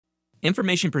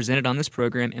Information presented on this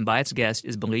program and by its guests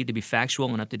is believed to be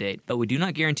factual and up to date, but we do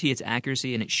not guarantee its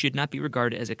accuracy and it should not be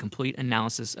regarded as a complete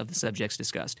analysis of the subjects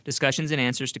discussed. Discussions and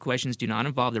answers to questions do not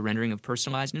involve the rendering of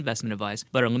personalized investment advice,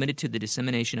 but are limited to the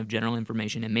dissemination of general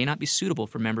information and may not be suitable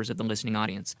for members of the listening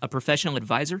audience. A professional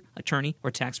advisor, attorney,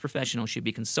 or tax professional should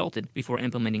be consulted before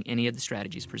implementing any of the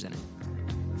strategies presented.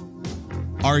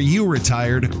 Are you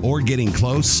retired or getting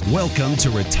close? Welcome to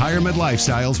Retirement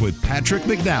Lifestyles with Patrick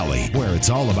McNally, where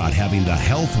it's all about having the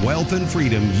health, wealth, and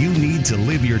freedom you need to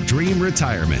live your dream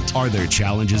retirement. Are there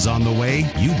challenges on the way?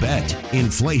 You bet.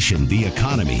 Inflation, the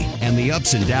economy, and the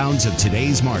ups and downs of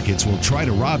today's markets will try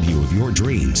to rob you of your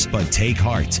dreams. But take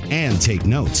heart and take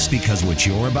notes, because what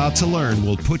you're about to learn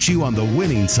will put you on the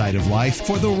winning side of life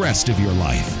for the rest of your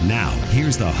life. Now,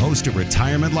 here's the host of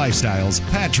Retirement Lifestyles,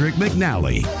 Patrick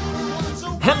McNally.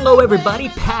 Hello everybody,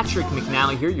 Patrick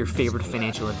McNally here, your favorite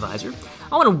financial advisor.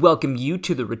 I want to welcome you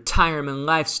to the Retirement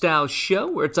Lifestyle Show,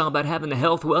 where it's all about having the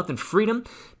health, wealth, and freedom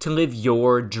to live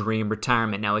your dream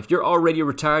retirement. Now, if you're already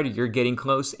retired or you're getting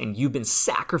close and you've been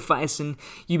sacrificing,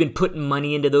 you've been putting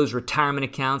money into those retirement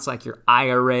accounts like your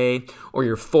IRA or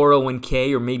your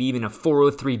 401k or maybe even a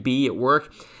 403b at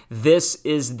work, this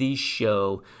is the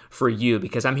show for you,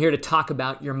 because I'm here to talk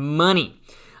about your money.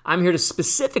 I'm here to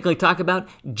specifically talk about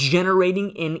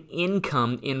generating an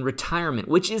income in retirement,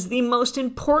 which is the most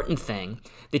important thing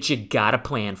that you gotta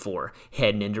plan for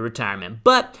heading into retirement.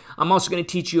 But I'm also going to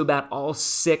teach you about all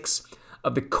 6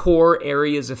 of the core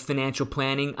areas of financial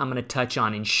planning. I'm going to touch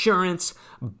on insurance,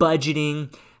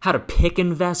 budgeting, how to pick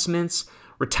investments,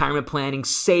 retirement planning,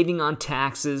 saving on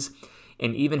taxes,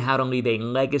 and even how to leave a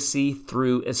legacy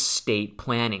through estate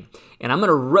planning. And I'm going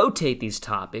to rotate these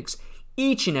topics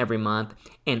each and every month,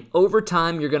 and over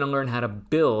time, you're going to learn how to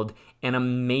build an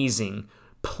amazing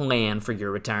plan for your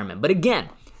retirement. But again,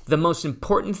 the most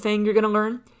important thing you're going to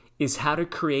learn is how to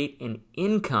create an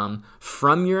income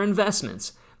from your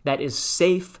investments that is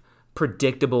safe,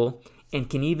 predictable, and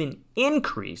can even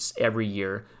increase every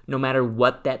year, no matter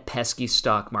what that pesky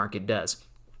stock market does.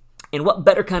 And what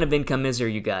better kind of income is there,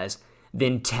 you guys,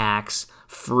 than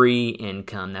tax-free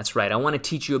income? That's right. I want to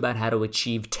teach you about how to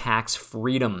achieve tax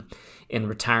freedom in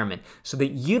retirement so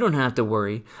that you don't have to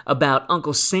worry about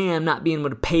Uncle Sam not being able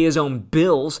to pay his own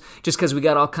bills just because we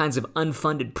got all kinds of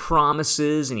unfunded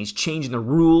promises and he's changing the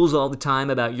rules all the time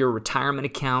about your retirement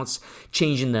accounts,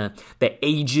 changing the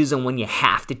ages on when you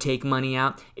have to take money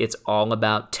out. It's all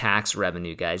about tax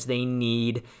revenue, guys. They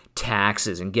need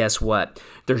taxes. And guess what?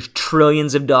 There's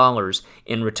trillions of dollars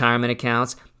in retirement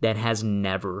accounts that has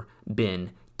never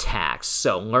been taxed.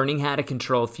 So learning how to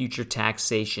control future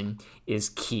taxation is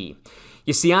key.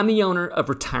 You see, I'm the owner of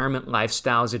Retirement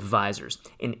Lifestyles Advisors,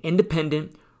 an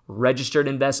independent, registered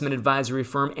investment advisory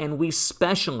firm, and we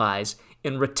specialize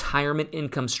in retirement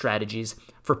income strategies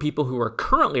for people who are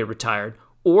currently retired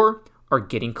or are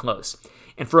getting close.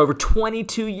 And for over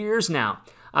 22 years now,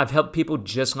 I've helped people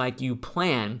just like you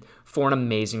plan for an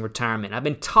amazing retirement. I've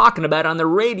been talking about it on the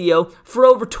radio for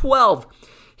over 12.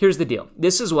 Here's the deal.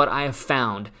 This is what I have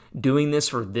found doing this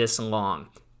for this long.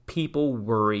 People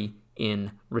worry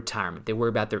in retirement. They worry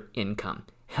about their income,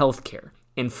 healthcare,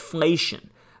 inflation,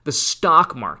 the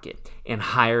stock market, and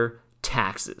higher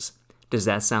taxes. Does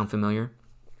that sound familiar?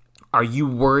 Are you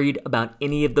worried about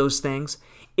any of those things?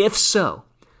 If so,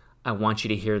 I want you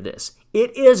to hear this.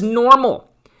 It is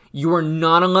normal. You are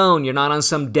not alone. You're not on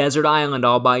some desert island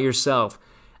all by yourself.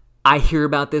 I hear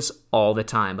about this all the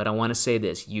time, but I want to say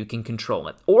this. You can control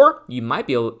it. Or you might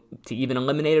be able to even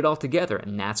eliminate it altogether,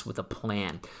 and that's with a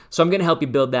plan. So I'm going to help you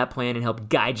build that plan and help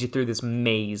guide you through this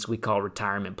maze we call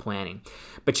retirement planning.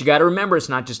 But you got to remember, it's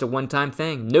not just a one-time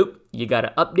thing. Nope. You got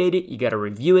to update it. You got to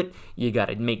review it. You got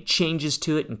to make changes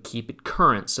to it and keep it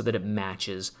current so that it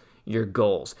matches your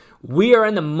goals. We are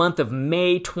in the month of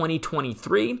May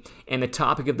 2023, and the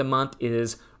topic of the month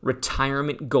is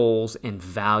retirement goals and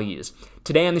values.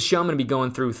 Today on the show, I'm going to be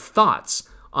going through thoughts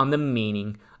on the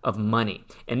meaning of money.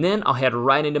 And then I'll head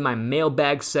right into my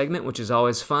mailbag segment, which is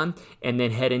always fun, and then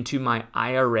head into my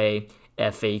IRA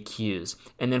FAQs.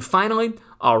 And then finally,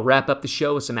 I'll wrap up the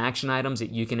show with some action items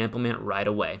that you can implement right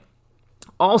away.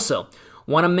 Also,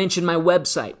 want to mention my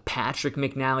website,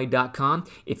 patrickmcnally.com,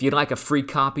 if you'd like a free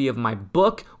copy of my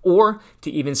book or to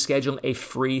even schedule a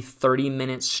free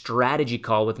 30-minute strategy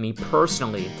call with me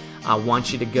personally. I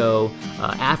want you to go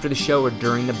after the show or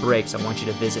during the breaks. I want you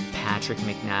to visit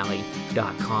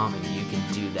patrickmcnally.com and you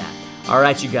can do that. All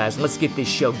right, you guys, let's get this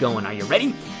show going. Are you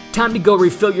ready? Time to go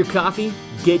refill your coffee,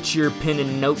 get your pen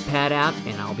and notepad out,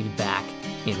 and I'll be back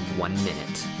in 1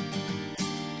 minute.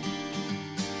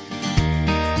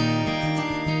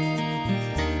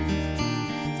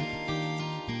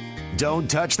 Don't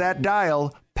touch that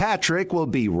dial. Patrick will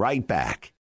be right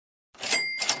back.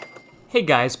 Hey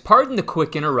guys, pardon the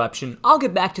quick interruption. I'll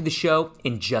get back to the show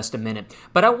in just a minute,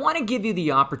 but I want to give you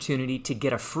the opportunity to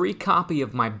get a free copy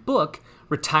of my book,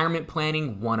 Retirement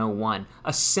Planning 101,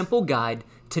 a simple guide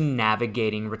to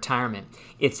navigating retirement.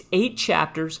 It's 8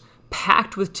 chapters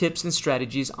packed with tips and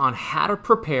strategies on how to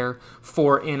prepare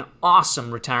for an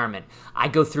awesome retirement. I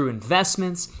go through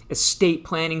investments, estate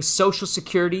planning, Social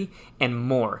Security, and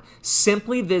more.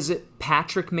 Simply visit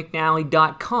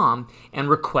patrickmcnally.com and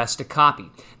request a copy.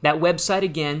 That website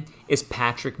again is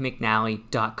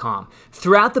patrickmcnally.com.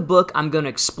 Throughout the book, I'm going to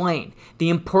explain the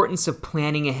importance of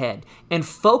planning ahead and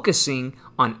focusing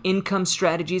on income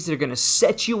strategies that are going to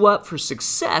set you up for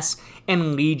success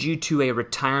and lead you to a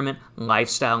retirement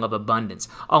lifestyle of abundance.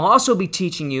 I'll also be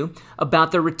teaching you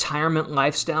about the Retirement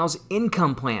Lifestyles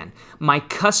Income Plan, my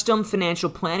custom financial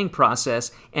planning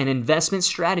process and investment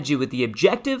strategy with the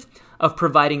objective of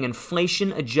providing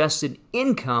inflation-adjusted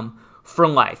income for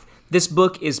life. This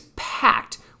book is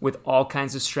packed with all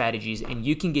kinds of strategies, and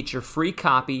you can get your free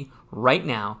copy right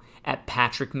now at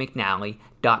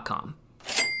patrickmcnally.com.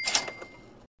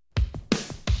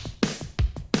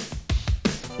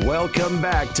 Welcome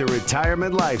back to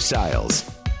Retirement Lifestyles.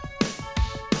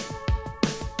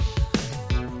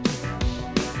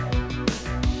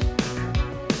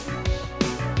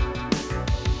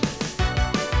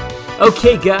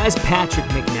 Okay guys, Patrick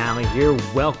McNally here.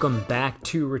 Welcome back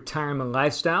to Retirement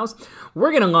Lifestyles. We're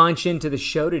going to launch into the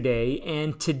show today,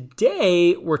 and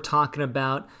today we're talking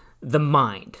about the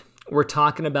mind. We're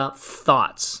talking about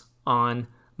thoughts on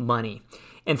money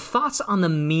and thoughts on the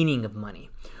meaning of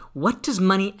money. What does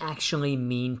money actually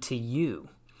mean to you?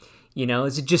 You know,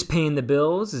 is it just paying the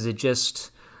bills? Is it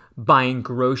just buying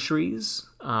groceries?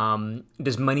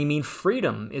 Does money mean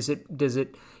freedom? Does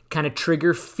it kind of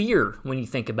trigger fear when you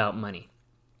think about money?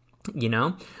 You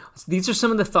know, so these are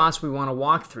some of the thoughts we want to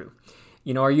walk through.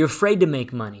 You know, are you afraid to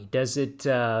make money? Does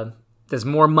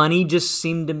more money just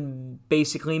seem to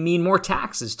basically mean more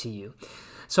taxes to you?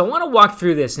 So I want to walk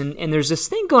through this, and there's this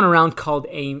thing going around called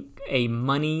a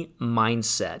money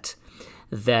mindset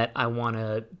that I want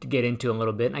to get into a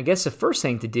little bit. And I guess the first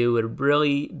thing to do would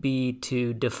really be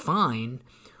to define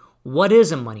what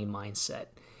is a money mindset.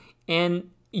 And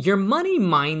your money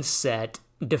mindset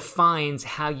defines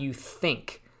how you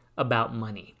think about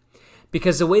money,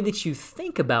 because the way that you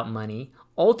think about money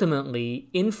ultimately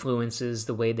influences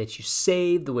the way that you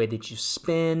save, the way that you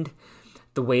spend,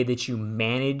 the way that you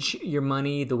manage your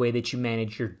money, the way that you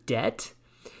manage your debt.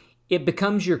 It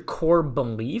becomes your core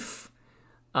belief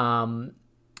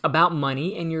about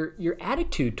money and your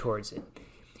attitude towards it.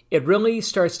 It really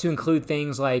starts to include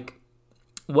things like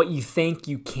what you think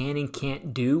you can and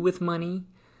can't do with money,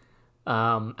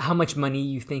 how much money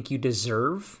you think you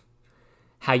deserve,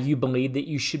 how you believe that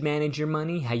you should manage your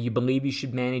money, how you believe you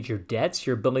should manage your debts,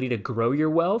 your ability to grow your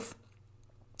wealth.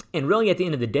 And really, at the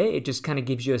end of the day, it just kind of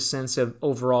gives you a sense of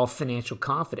overall financial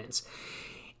confidence.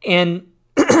 And,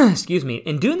 excuse me,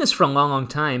 and doing this for a long, long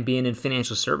time, being in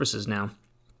financial services now,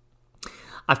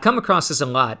 I've come across this a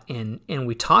lot, and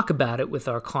we talk about it with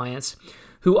our clients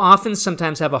who often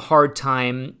sometimes have a hard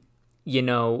time, you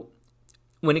know,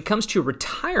 when it comes to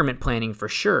retirement planning for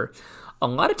sure. A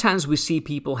lot of times we see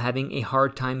people having a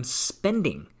hard time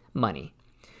spending money,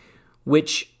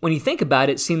 which when you think about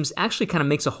it, seems actually kind of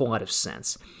makes a whole lot of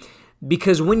sense.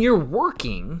 Because when you're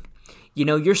working, you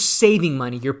know, you're saving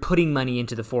money, you're putting money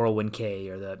into the 401k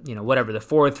or the, you know, whatever, the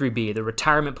 403b, the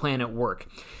retirement plan at work.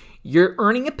 You're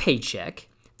earning a paycheck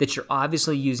that you're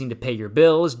obviously using to pay your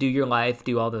bills, do your life,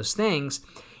 do all those things,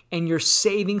 and you're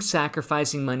saving,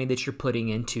 sacrificing money that you're putting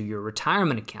into your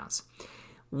retirement accounts.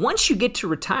 Once you get to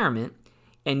retirement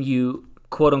and you,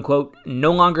 quote unquote,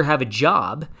 no longer have a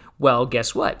job, well,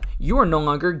 guess what? You are no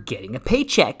longer getting a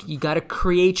paycheck. You got to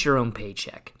create your own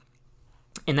paycheck.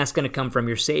 And that's going to come from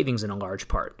your savings in a large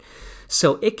part.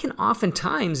 So it can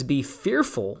oftentimes be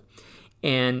fearful,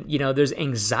 and you know, there's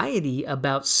anxiety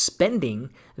about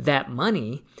spending that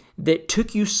money that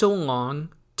took you so long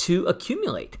to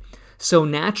accumulate. So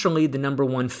naturally, the number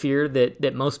one fear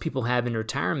that most people have in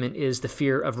retirement is the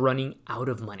fear of running out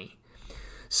of money.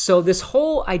 So this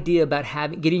whole idea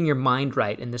about getting your mind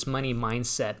right and this money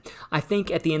mindset, I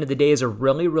think at the end of the day is a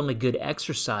really, really good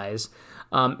exercise.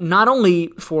 Not only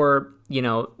for, you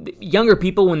know, younger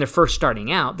people when they're first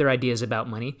starting out, their ideas about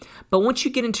money, but once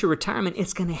you get into retirement,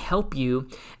 it's going to help you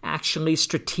actually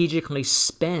strategically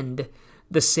spend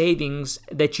the savings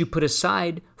that you put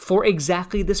aside for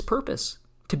exactly this purpose,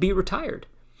 to be retired.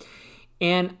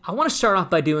 And I want to start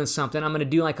off by doing something. I'm going to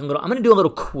do a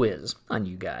little quiz on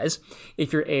you guys,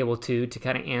 if you're able to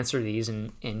kind of answer these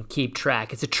and keep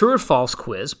track. It's a true or false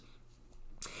quiz.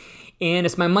 And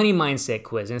it's my money mindset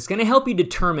quiz. And it's going to help you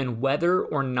determine whether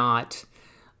or not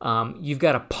you've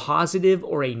got a positive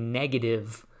or a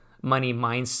negative money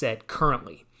mindset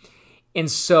currently. And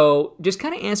so just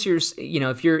kind of answers,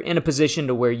 if you're in a position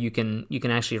to where you can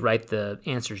actually write the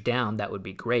answers down, that would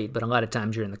be great. But a lot of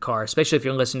times you're in the car, especially if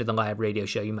you're listening to the live radio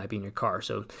show, you might be in your car.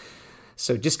 So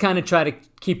just kind of try to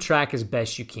keep track as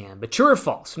best you can. But true or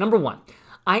false? Number 1,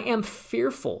 I am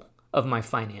fearful of my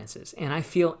finances and I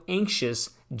feel anxious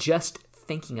just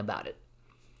thinking about it.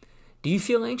 Do you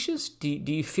feel anxious? Do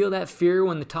you feel that fear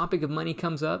when the topic of money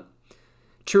comes up?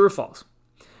 True or false?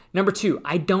 Number 2,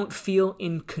 I don't feel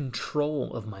in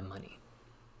control of my money.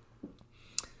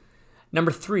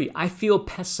 Number 3, I feel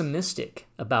pessimistic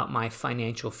about my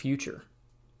financial future.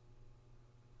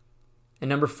 And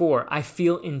number 4, I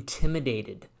feel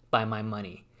intimidated by my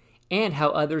money and how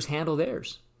others handle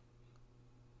theirs.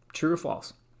 True or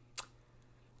false?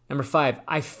 Number 5,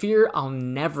 I fear I'll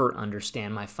never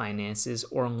understand my finances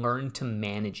or learn to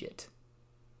manage it.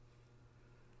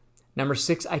 Number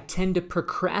 6, I tend to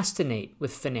procrastinate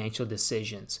with financial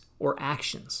decisions or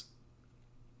actions.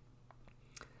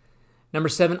 Number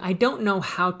 7, I don't know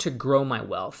how to grow my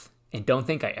wealth and don't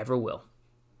think I ever will.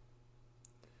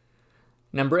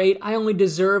 Number 8, I only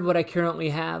deserve what I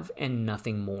currently have and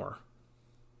nothing more.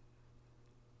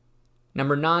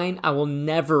 Number 9, I will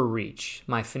never reach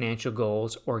my financial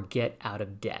goals or get out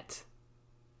of debt.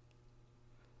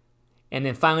 And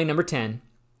then finally, number 10,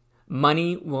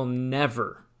 money will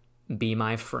never be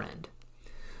my friend.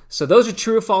 So those are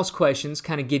true or false questions,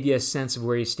 kind of give you a sense of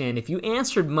where you stand. If you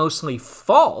answered mostly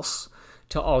false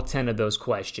to all 10 of those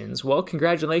questions, well,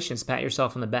 congratulations, pat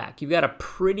yourself on the back. You've got a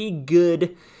pretty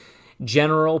good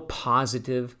general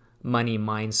positive money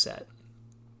mindset.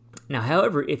 Now,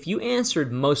 however, if you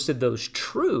answered most of those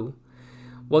true,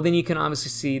 well, then you can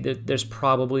obviously see that there's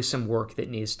probably some work that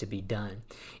needs to be done.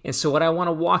 And so what I want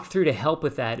to walk through to help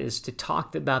with that is to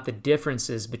talk about the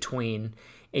differences between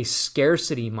a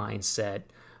scarcity mindset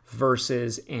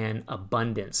versus an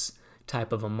abundance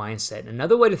type of a mindset.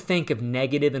 Another way to think of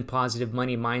negative and positive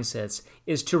money mindsets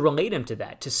is to relate them to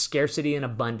that, to scarcity and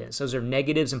abundance. Those are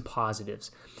negatives and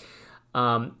positives.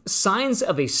 Signs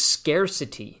of a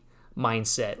scarcity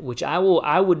mindset, which I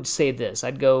would say this.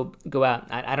 I'd go out.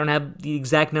 I don't have the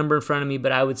exact number in front of me,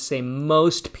 but I would say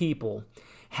most people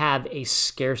have a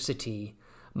scarcity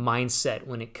mindset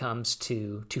when it comes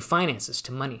to finances,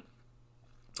 to money.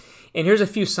 And here's a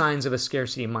few signs of a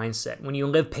scarcity mindset. When you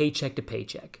live paycheck to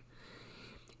paycheck,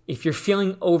 if you're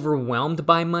feeling overwhelmed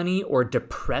by money or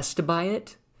depressed by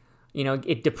it,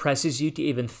 it depresses you to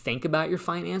even think about your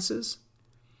finances.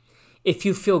 If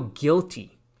you feel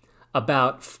guilty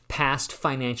about past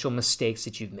financial mistakes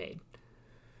that you've made,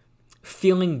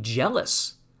 feeling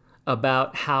jealous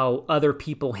about how other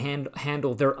people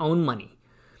handle their own money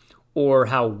or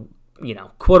how,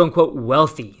 quote unquote,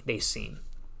 wealthy they seem.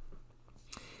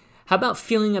 How about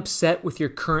feeling upset with your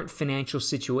current financial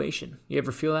situation? You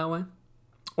ever feel that way?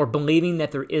 Or believing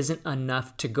that there isn't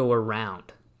enough to go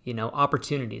around,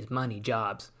 opportunities, money,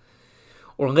 jobs.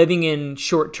 Or living in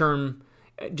short-term,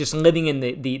 just living in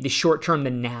the short-term, the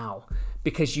now,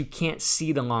 because you can't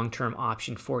see the long-term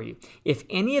option for you. If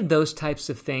any of those types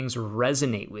of things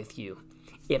resonate with you,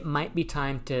 it might be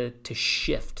time to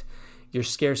shift your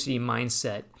scarcity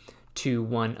mindset to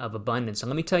one of abundance. And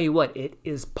let me tell you what, it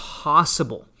is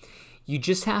possible. You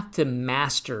just have to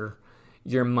master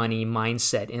your money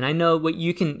mindset. And I know what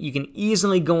you can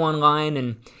easily go online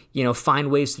and find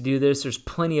ways to do this. There's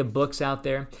plenty of books out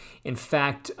there. In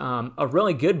fact, a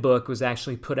really good book was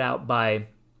actually put out by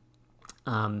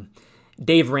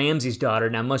Dave Ramsey's daughter.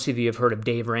 Now, most of you have heard of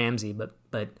Dave Ramsey,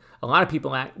 but a lot of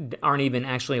people aren't even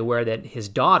actually aware that his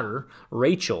daughter,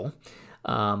 Rachel,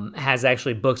 has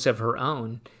actually books of her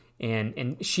own.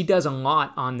 And she does a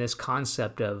lot on this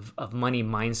concept of money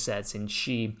mindsets, and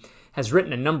she has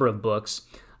written a number of books.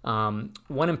 One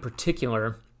in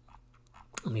particular,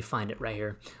 let me find it right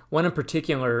here. One in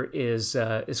particular is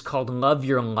called Love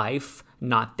Your Life,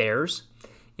 Not Theirs,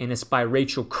 and it's by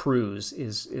Rachel Cruz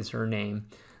is her name,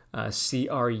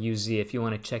 C-R-U-Z, if you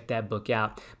want to check that book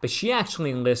out. But she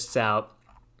actually lists out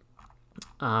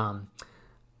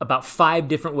about 5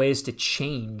 different ways to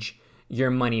change your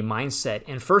money mindset.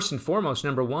 And first and foremost,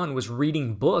 number 1 was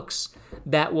reading books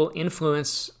that will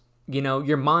influence,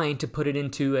 your mind to put it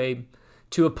into a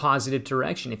positive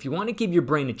direction. If you want to give your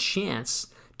brain a chance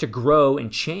to grow and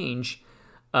change,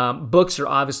 books are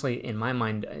obviously, in my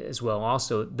mind as well,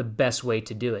 also the best way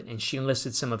to do it. And she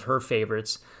listed some of her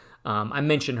favorites. I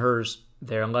mentioned hers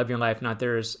there, Love Your Life, Not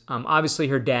Theirs. Obviously,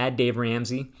 her dad, Dave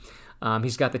Ramsey,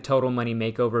 he's got the Total Money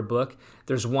Makeover book.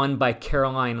 There's one by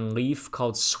Caroline Leaf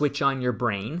called Switch on Your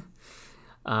Brain.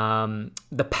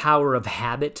 The Power of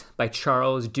Habit by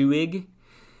Charles Duhigg.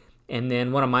 And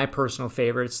then one of my personal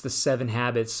favorites, The 7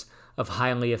 Habits of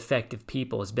Highly Effective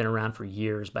People, has been around for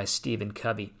years by Stephen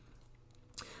Covey.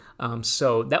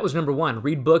 So that was number 1.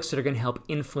 Read books that are going to help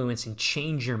influence and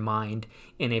change your mind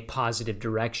in a positive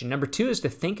direction. Number 2 is to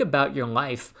think about your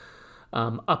life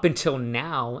up until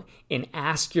now and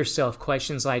ask yourself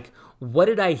questions like, what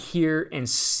did I hear and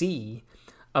see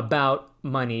about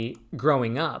money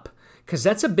growing up? Because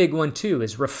that's a big one too,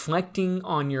 is reflecting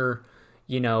on your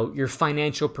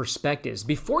financial perspectives.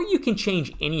 Before you can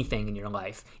change anything in your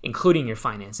life, including your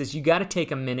finances, you got to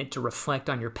take a minute to reflect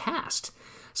on your past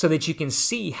so that you can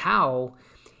see how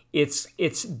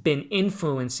it's been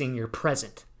influencing your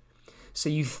present. So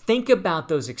you think about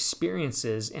those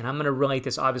experiences, and I'm going to relate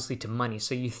this obviously to money.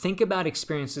 So you think about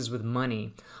experiences with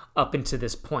money up until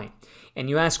this point, and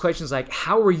you ask questions like,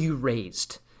 how were you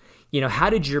raised? How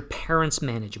did your parents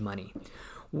manage money?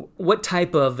 What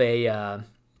type of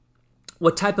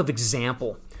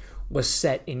example was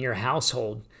set in your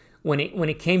household when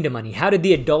it came to money? How did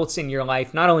the adults in your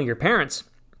life, not only your parents,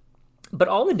 but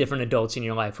all the different adults in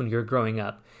your life when you were growing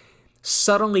up,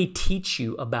 subtly teach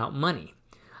you about money?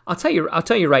 I'll tell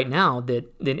you right now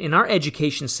that in our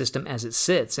education system as it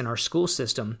sits, in our school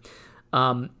system,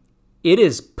 it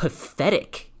is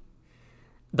pathetic,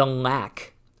 the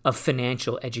lack of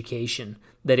financial education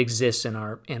that exists in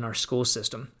our school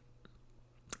system.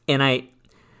 And I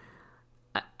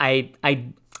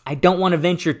don't want to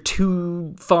venture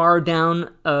too far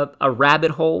down a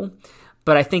rabbit hole,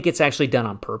 but I think it's actually done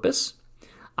on purpose.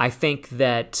 I think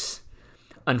that,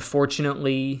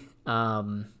 unfortunately,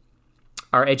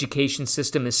 our education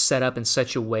system is set up in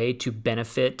such a way to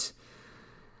benefit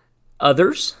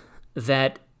others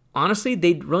that, honestly,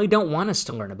 they really don't want us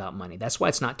to learn about money. That's why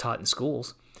it's not taught in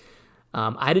schools.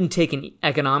 I didn't take an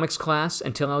economics class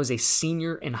until I was a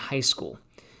senior in high school.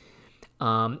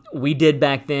 We did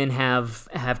back then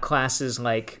have classes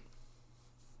like,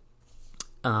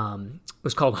 it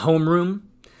was called homeroom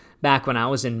back when I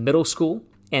was in middle school.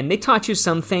 And they taught you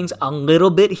some things a little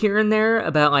bit here and there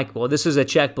about like, well, this is a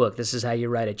checkbook. This is how you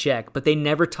write a check. But they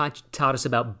never taught us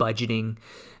about budgeting.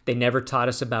 They never taught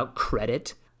us about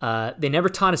credit. They never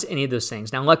taught us any of those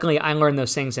things. Now, luckily, I learned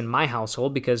those things in my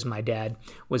household because my dad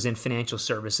was in financial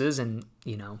services, and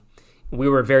we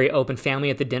were a very open family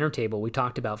at the dinner table. We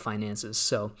talked about finances,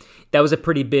 so that was a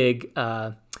pretty big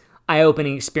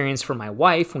eye-opening experience for my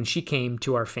wife when she came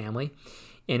to our family,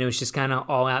 and it was just kind of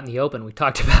all out in the open. We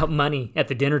talked about money at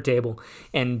the dinner table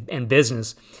and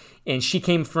business, and she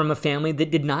came from a family that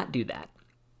did not do that.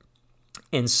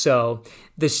 And so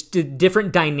the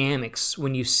different dynamics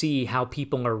when you see how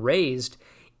people are raised,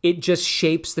 it just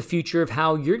shapes the future of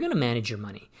how you're going to manage your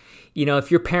money. If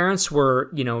your parents were,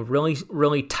 really,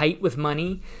 really tight with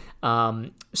money,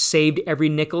 saved every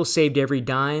nickel, saved every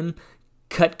dime,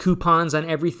 cut coupons on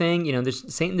everything,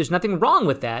 there's nothing wrong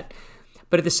with that.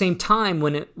 But at the same time,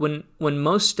 when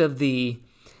most of the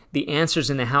answers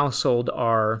in the household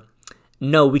are,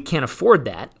 no, we can't afford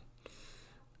that,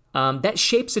 that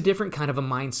shapes a different kind of a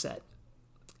mindset.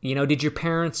 Did your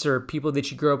parents or people that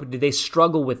you grew up with, did they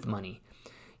struggle with money?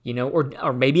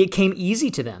 Or maybe it came easy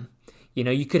to them.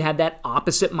 You could have that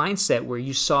opposite mindset where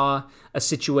you saw a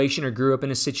situation or grew up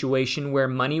in a situation where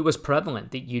money was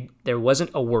prevalent, that there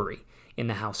wasn't a worry in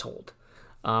the household.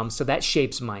 So that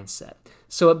shapes mindset.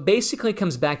 So it basically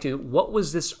comes back to what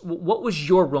was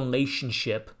your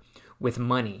relationship with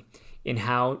money? And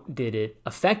how did it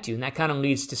affect you? And that kind of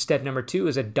leads to step number 2,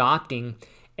 is adopting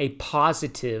a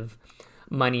positive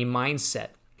money mindset.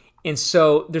 And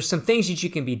so there's some things that you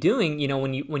can be doing,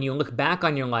 when you look back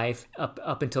on your life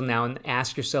up until now and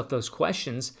ask yourself those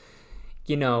questions,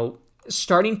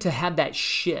 starting to have that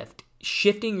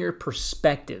shifting your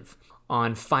perspective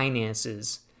on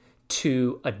finances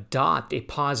to adopt a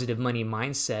positive money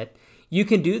mindset. You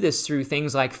can do this through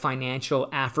things like financial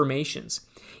affirmations.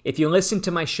 If you listened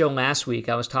to my show last week,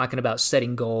 I was talking about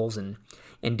setting goals and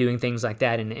doing things like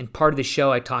that. And part of the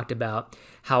show, I talked about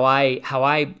how I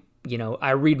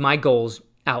read my goals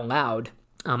out loud.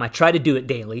 I try to do it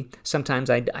daily. Sometimes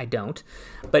I don't,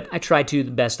 but I try to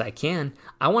the best I can.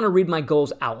 I want to read my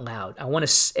goals out loud. I want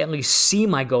to at least see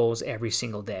my goals every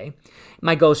single day.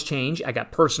 My goals change. I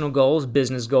got personal goals,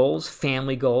 business goals,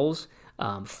 family goals,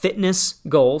 fitness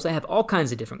goals. I have all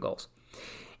kinds of different goals.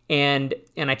 And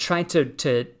I try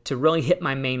to really hit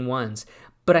my main ones.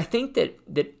 But I think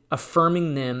that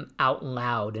affirming them out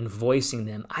loud and voicing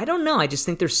them, I don't know. I just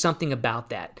think there's something about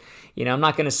that. I'm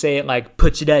not going to say it like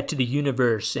puts it out to the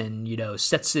universe and,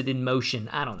 sets it in motion.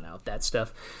 I don't know that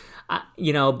stuff.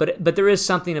 But there is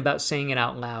something about saying it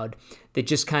out loud that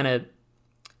just kind of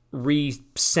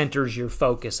recenters your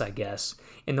focus, I guess.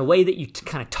 And the way that you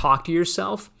kind of talk to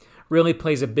yourself really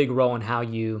plays a big role in how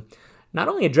you not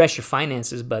only address your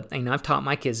finances, but I've taught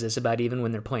my kids this about even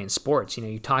when they're playing sports.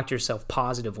 You talk to yourself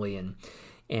positively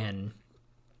and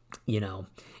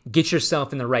get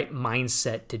yourself in the right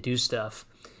mindset to do stuff.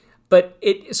 But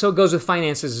it goes with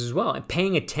finances as well, and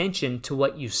paying attention to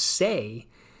what you say.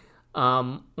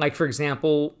 Like for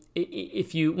example,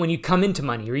 when you come into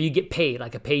money or you get paid,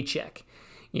 like a paycheck,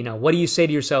 what do you say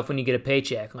to yourself when you get a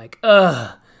paycheck? Like,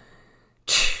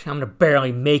 I'm going to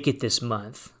barely make it this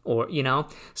month. Or,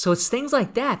 so it's things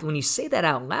like that. When you say that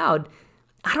out loud,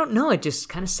 I don't know. It just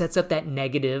kind of sets up that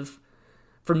negative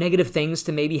things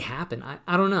to maybe happen.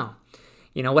 I don't know.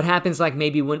 What happens like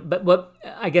maybe what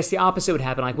I guess the opposite would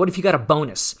happen. Like, what if you got a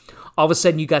bonus? All of a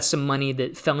sudden you got some money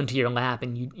that fell into your lap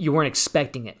and you weren't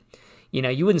expecting it.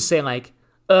 You wouldn't say like,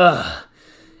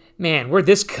 man, where'd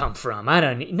this come from?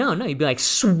 No, you'd be like,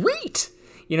 sweet.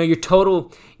 Your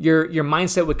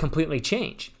mindset would completely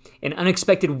change. An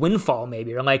unexpected windfall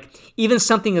maybe, or like even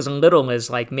something as little as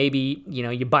like maybe,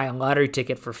 you buy a lottery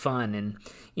ticket for fun and,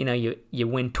 you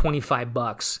win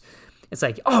 $25. It's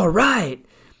like, all right.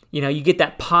 You get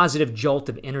that positive jolt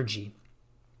of energy.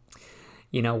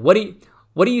 What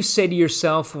do you say to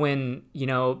yourself when,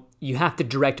 you have to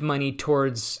direct money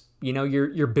towards,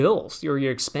 your bills or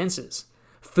your expenses,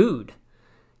 food,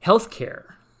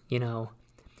 healthcare,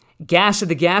 gas at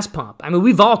the gas pump.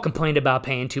 We've all complained about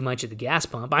paying too much at the gas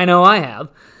pump. I know I have,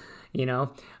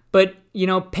 but,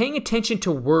 paying attention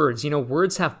to words,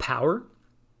 words have power.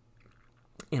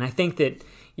 And I think that,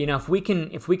 if we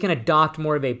can adopt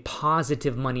more of a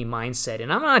positive money mindset,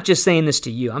 and I'm not just saying this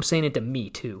to you, I'm saying it to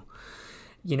me too.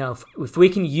 If we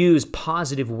can use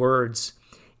positive words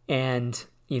and,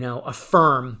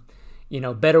 affirm,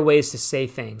 better ways to say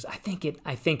things, I think it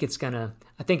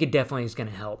definitely is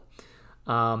gonna help.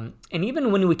 And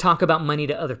even when we talk about money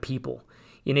to other people,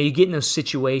 you get in those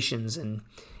situations and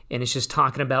it's just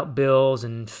talking about bills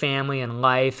and family and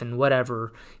life and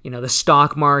whatever, the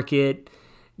stock market.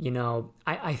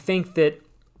 I think that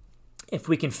if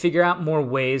we can figure out more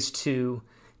ways to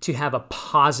have a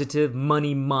positive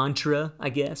money mantra, I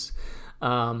guess,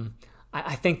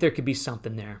 I think there could be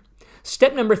something there.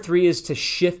 Step number 3 is to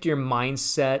shift your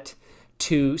mindset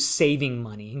to saving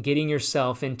money and getting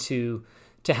yourself into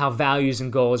how values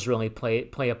and goals really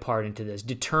play a part into this,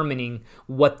 determining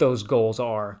what those goals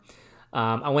are.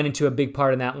 I went into a big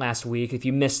part of that last week. If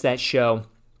you missed that show,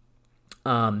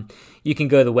 you can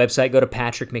go to the website, go to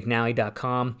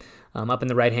patrickmcnally.com. Up in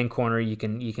the right-hand corner, you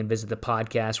can visit the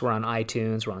podcast. We're on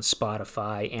iTunes, we're on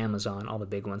Spotify, Amazon, all the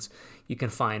big ones. You can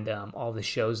find all the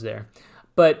shows there.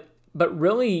 But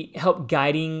really help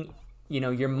guiding,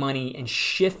 your money and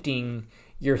shifting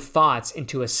your thoughts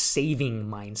into a saving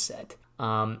mindset.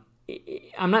 I'm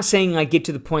not saying like get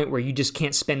to the point where you just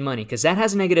can't spend money, because that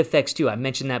has negative effects too. I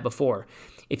mentioned that before.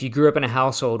 If you grew up in a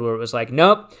household where it was like,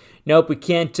 nope, we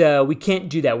can't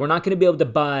do that. We're not going to be able to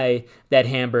buy that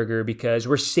hamburger because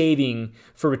we're saving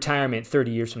for retirement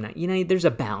 30 years from now. There's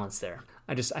a balance there.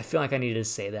 I feel like I needed to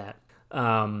say that.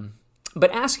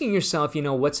 But asking yourself,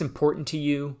 what's important to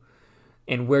you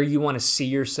and where you want to see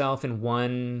yourself in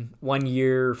 1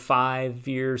 year, 5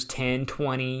 years, 10,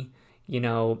 20,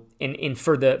 and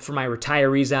for my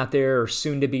retirees out there or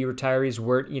soon to be retirees,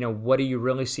 what do you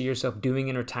really see yourself doing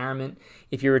in retirement?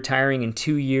 If you're retiring in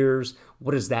 2 years,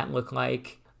 what does that look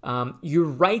like? You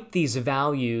write these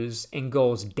values and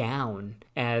goals down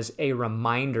as a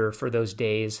reminder for those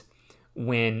days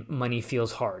when money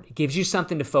feels hard. It gives you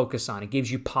something to focus on. It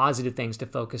gives you positive things to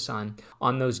focus on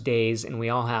those days, and we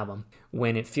all have them,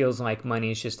 when it feels like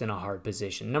money is just in a hard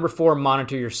position. Number 4,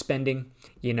 monitor your spending.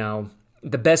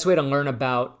 The best way to learn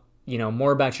about,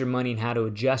 more about your money and how to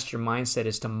adjust your mindset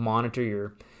is to monitor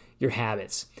your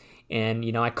habits. And,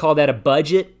 I call that a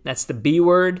budget. That's the B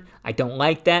word. I don't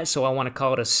like that, so I want to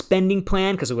call it a spending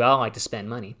plan, because we all like to spend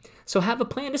money. So have a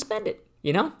plan to spend it,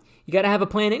 You got to have a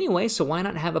plan anyway, so why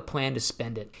not have a plan to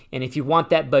spend it? And if you want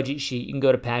that budget sheet, you can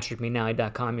go to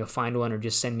patrickmcnally.com. You'll find one, or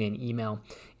just send me an email,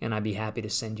 and I'd be happy to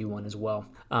send you one as well.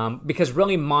 Because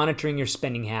really monitoring your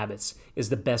spending habits is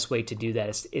the best way to do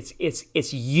that.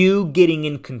 It's you getting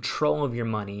in control of your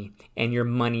money and your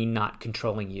money not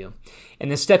controlling you. And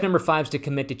then step number 5 is to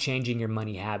commit to changing your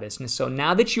money habits. And so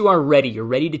now that you are ready, you're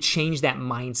ready to change that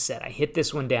mindset. I hit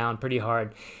this one down pretty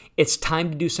hard. It's time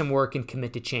to do some work and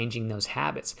commit to changing those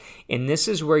habits. And this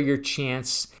is where your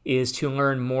chance is to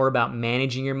learn more about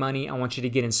managing your money. I want you to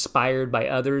get inspired by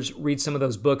others. Read some of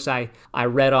those books I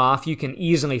read off. You can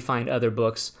easily find other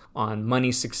books on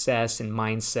money success and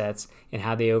mindsets and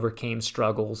how they overcame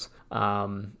struggles,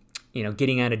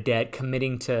 getting out of debt,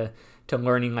 committing to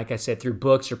learning, like I said, through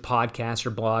books or podcasts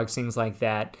or blogs, things like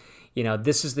that.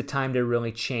 This is the time to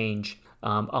really change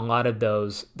a lot of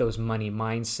those money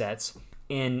mindsets.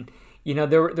 And,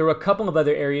 there were a couple of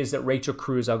other areas that Rachel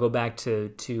Cruz, I'll go back to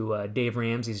Dave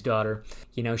Ramsey's daughter,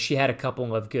 she had a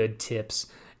couple of good tips.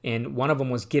 And one of them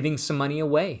was giving some money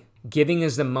away. Giving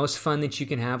is the most fun that you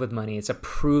can have with money. It's a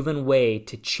proven way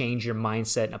to change your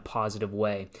mindset in a positive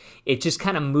way. It just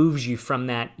kind of moves you from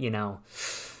that, I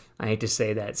hate to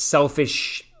say that,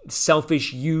 selfish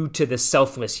you to the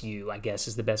selfless you, I guess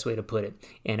is the best way to put it.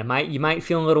 And you might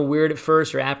feel a little weird at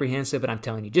first or apprehensive, but I'm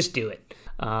telling you, just do it.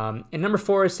 And number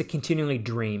 4 is to continually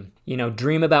dream.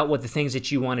 Dream about what the things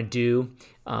that you want to do.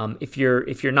 If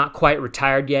you're not quite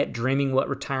retired yet, dreaming what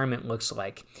retirement looks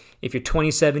like. If you're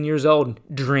 27 years old,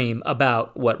 dream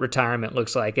about what retirement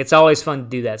looks like. It's always fun to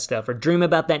do that stuff. Or dream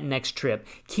about that next trip.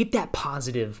 Keep that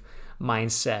positive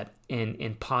mindset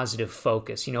and positive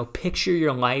focus. Picture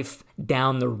your life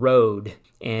down the road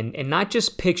and not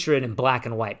just picture it in black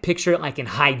and white. Picture it like in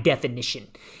high definition,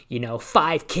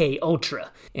 5K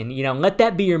ultra. And, let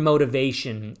that be your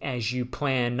motivation as you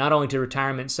plan not only to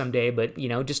retirement someday, but,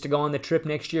 just to go on the trip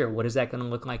next year. What is that going to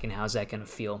look like and how's that going to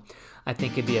feel? I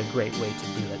think it'd be a great way to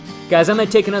do it. Guys, I'm going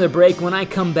to take another break. When I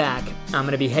come back, I'm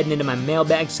going to be heading into my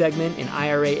mailbag segment in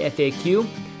IRA FAQ.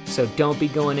 So don't be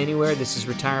going anywhere. This is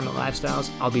Retirement Lifestyles.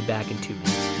 I'll be back in 2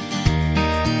 minutes.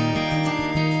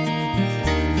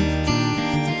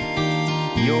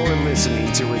 You're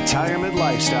listening to Retirement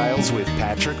Lifestyles with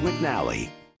Patrick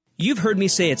McNally. You've heard me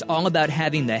say it's all about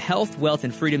having the health, wealth,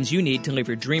 and freedoms you need to live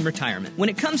your dream retirement. When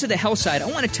it comes to the health side,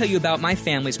 I want to tell you about my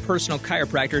family's personal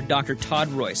chiropractor, Dr. Todd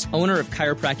Royce, owner of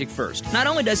Chiropractic First. Not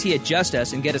only does he adjust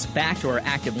us and get us back to our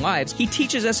active lives, he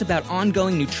teaches us about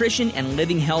ongoing nutrition and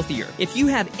living healthier. If you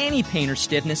have any pain or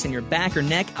stiffness in your back or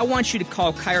neck, I want you to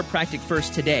call Chiropractic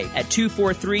First today at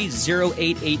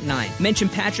 243-0889. Mention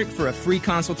Patrick for a free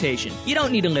consultation. You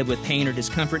don't need to live with pain or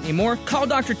discomfort anymore. Call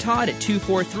Dr. Todd at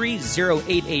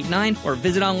 243-0889. Or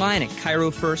visit online at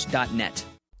chirofirst.net.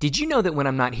 Did you know that when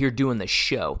I'm not here doing the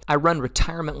show, I run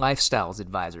Retirement Lifestyles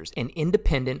Advisors, an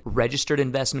independent registered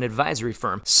investment advisory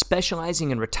firm specializing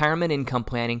in retirement income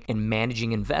planning and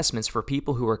managing investments for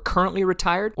people who are currently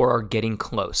retired or are getting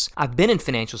close. I've been in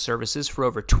financial services for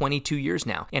over 22 years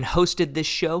now and hosted this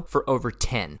show for over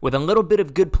 10. With a little bit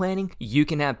of good planning, you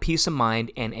can have peace of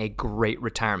mind and a great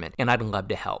retirement, and I'd love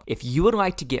to help. If you would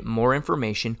like to get more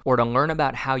information or to learn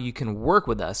about how you can work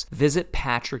with us, visit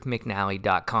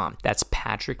patrickmcnally.com. That's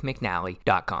patrickmcnally.com.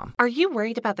 Are you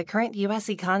worried about the current U.S.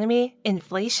 economy,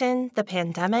 inflation, the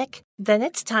pandemic? Then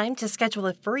it's time to schedule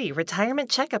a free retirement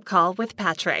checkup call with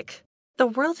Patrick. The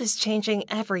world is changing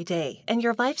every day, and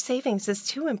your life savings is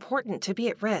too important to be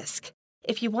at risk.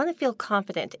 If you want to feel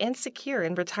confident and secure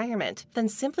in retirement, then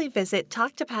simply visit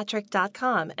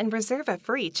talktopatrick.com and reserve a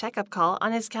free checkup call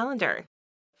on his calendar.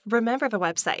 Remember the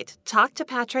website,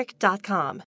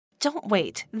 talktopatrick.com. Don't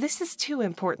wait. This is too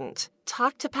important.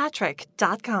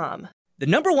 TalkToPatrick.com. The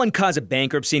number one cause of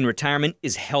bankruptcy in retirement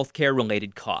is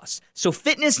healthcare-related costs. So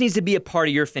fitness needs to be a part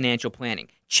of your financial planning.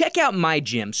 Check out my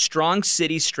gym, Strong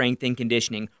City Strength and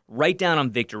Conditioning, right down on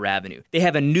Victor Avenue. They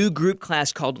have a new group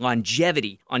class called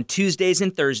Longevity on Tuesdays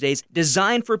and Thursdays,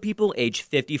 designed for people age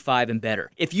 55 and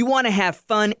better. If you want to have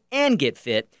fun and get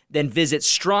fit, then visit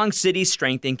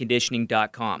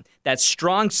StrongCityStrengthAndConditioning.com. That's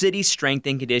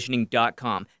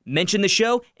StrongCityStrengthAndConditioning.com. Mention the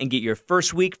show and get your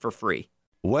first week for free.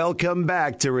 Welcome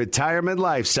back to Retirement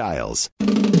Lifestyles.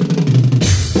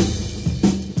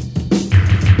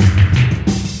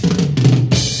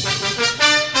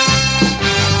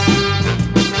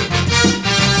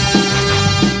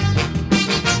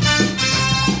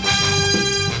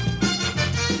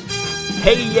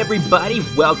 Hey everybody,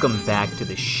 welcome back to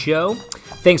the show.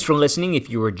 Thanks for listening.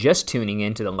 If you were just tuning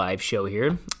in to the live show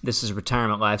here, this is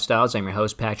Retirement Lifestyles. I'm your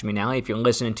host, Patrick McNally. If you're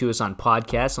listening to us on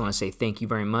podcast, I want to say thank you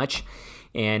very much.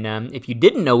 And if you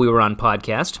didn't know we were on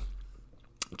podcast,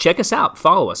 check us out.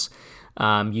 Follow us.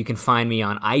 You can find me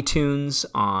on iTunes,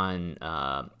 on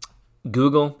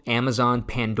Google, Amazon,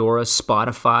 Pandora,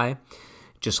 Spotify,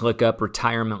 Just look up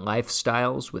Retirement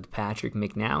Lifestyles with Patrick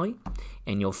McNally,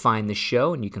 and you'll find the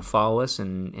show, and you can follow us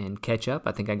and catch up.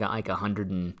 I think I got like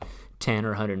 110 or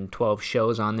 112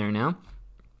 shows on there now.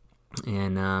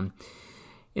 And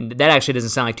that actually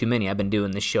doesn't sound like too many. I've been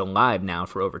doing this show live now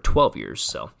for over 12 years.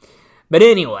 So, but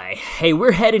anyway, hey,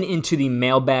 we're heading into the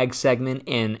mailbag segment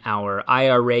in our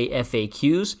IRA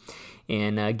FAQs.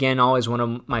 And again, always one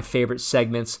of my favorite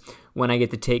segments when I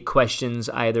get to take questions.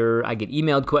 Either I get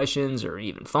emailed questions or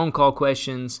even phone call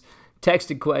questions,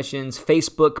 texted questions,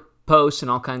 Facebook posts, and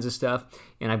all kinds of stuff.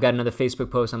 And I've got another Facebook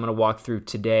post I'm going to walk through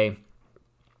today.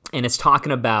 And it's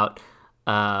talking about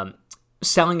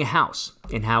selling a house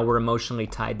and how we're emotionally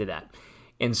tied to that.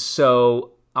 And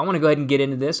so I want to go ahead and get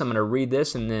into this. I'm going to read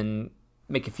this and then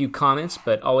make a few comments,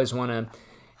 but always want to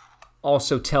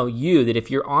also tell you that if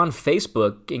you're on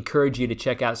Facebook, encourage you to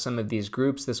check out some of these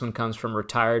groups. This one comes from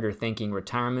Retired or Thinking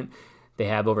Retirement. They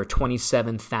have over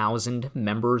 27,000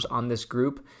 members on this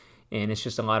group, and it's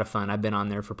just a lot of fun. I've been on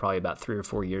there for probably about 3 or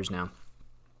 4 years now,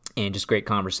 and just great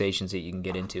conversations that you can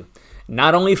get into.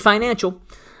 Not only financial,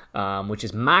 which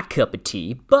is my cup of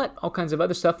tea, but all kinds of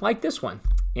other stuff like this one.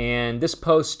 And this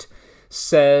post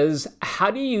says, how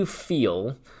do you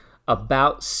feel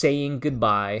about saying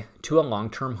goodbye to a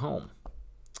long-term home?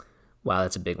 Wow,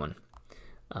 that's a big one.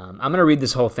 I'm going to read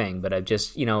this whole thing, but I've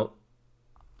just,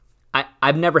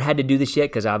 I've never had to do this yet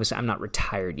because obviously I'm not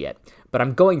retired yet, but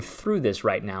I'm going through this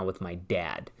right now with my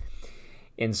dad.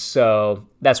 And so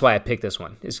that's why I picked this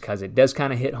one, is because it does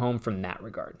kind of hit home from that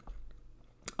regard.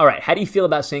 All right, how do you feel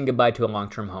about saying goodbye to a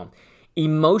long-term home?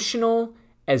 Emotional,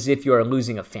 as if you are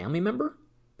losing a family member?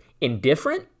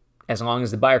 Indifferent, as long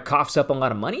as the buyer coughs up a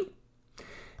lot of money?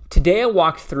 Today I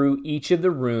walked through each of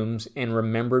the rooms and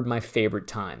remembered my favorite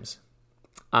times.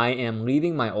 I am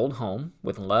leaving my old home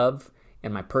with love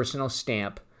and my personal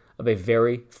stamp of a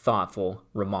very thoughtful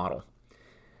remodel.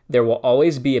 There will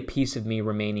always be a piece of me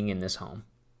remaining in this home.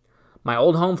 My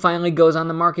old home finally goes on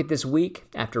the market this week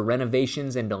after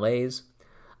renovations and delays.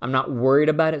 I'm not worried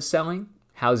about it selling.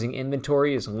 Housing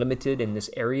inventory is limited in this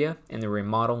area and the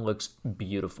remodel looks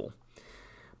beautiful.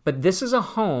 But this is a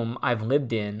home I've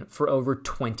lived in for over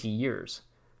 20 years.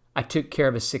 I took care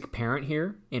of a sick parent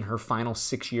here in her final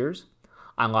 6 years.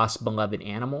 I lost beloved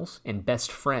animals and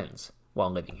best friends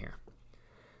while living here.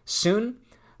 Soon,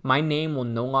 my name will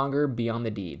no longer be on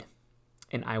the deed,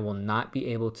 and I will not be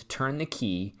able to turn the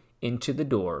key into the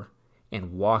door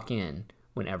and walk in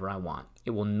whenever I want.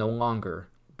 It will no longer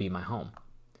be my home.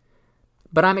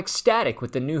 But I'm ecstatic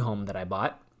with the new home that I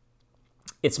bought.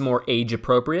 It's more age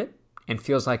appropriate and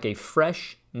feels like a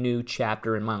fresh, new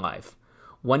chapter in my life.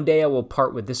 One day I will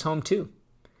part with this home too.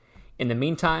 In the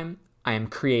meantime, I am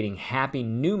creating happy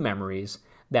new memories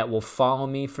that will follow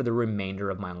me for the remainder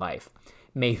of my life.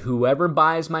 May whoever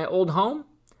buys my old home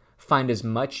find as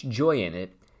much joy in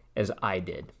it as I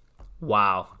did.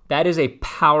 Wow, that is a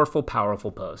powerful,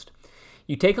 powerful post.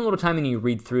 You take a little time and you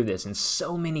read through this, and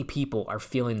so many people are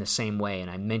feeling the same way. And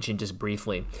I mentioned just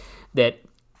briefly that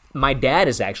my dad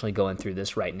is actually going through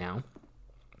this right now.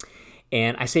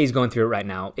 And I say he's going through it right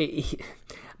now.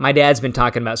 My dad's been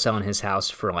talking about selling his house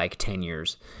for like 10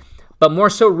 years, but more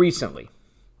so recently.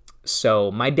 So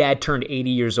my dad turned 80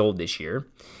 years old this year.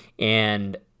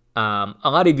 And a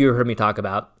lot of you have heard me talk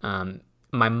about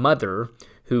my mother,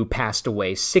 who passed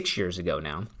away 6 years ago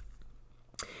now.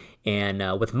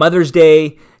 And with Mother's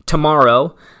Day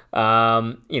tomorrow,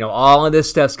 all of this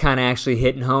stuff's kind of actually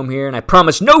hitting home here. And I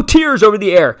promise no tears over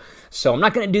the air. So I'm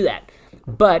not going to do that.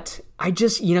 But I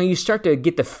just, you start to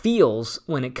get the feels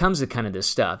when it comes to kind of this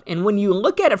stuff. And when you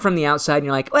look at it from the outside and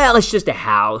you're like, well, it's just a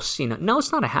house. No,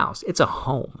 it's not a house. It's a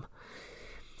home.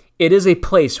 It is a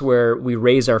place where we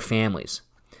raise our families.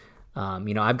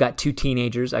 I've got 2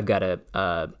 teenagers. I've got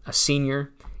a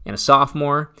senior and a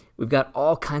sophomore. We've got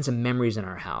all kinds of memories in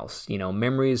our house.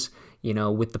 Memories,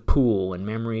 with the pool, and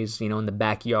memories, in the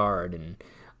backyard, and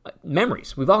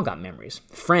memories. We've all got memories.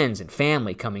 Friends and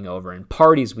family coming over, and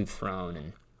parties we've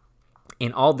thrown,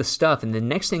 and all this stuff. And the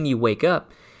next thing you wake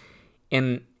up,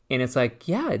 and it's like,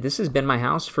 yeah, this has been my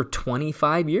house for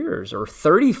 25 years or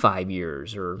 35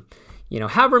 years or,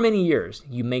 however many years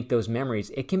you make those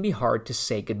memories. It can be hard to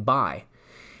say goodbye.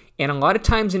 And a lot of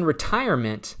times in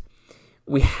retirement,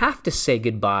 we have to say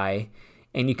goodbye,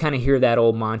 and you kind of hear that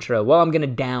old mantra, well, I'm going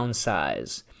to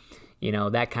downsize,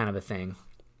 that kind of a thing.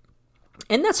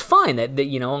 And that's fine. That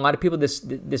a lot of people,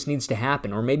 this needs to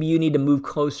happen. Or maybe you need to move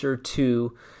closer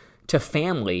to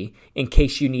family in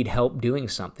case you need help doing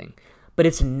something. But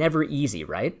it's never easy,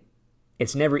 right?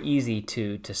 It's never easy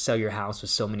to sell your house with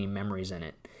so many memories in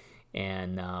it.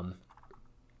 And, I'm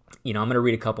going to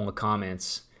read a couple of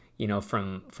comments,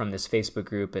 from this Facebook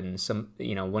group, and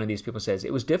one of these people says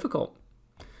it was difficult.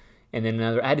 And then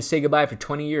another, I had to say goodbye for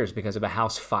 20 years because of a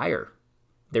house fire.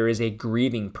 There is a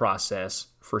grieving process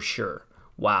for sure.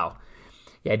 Wow.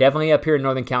 Yeah, definitely up here in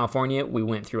Northern California, we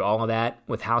went through all of that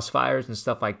with house fires and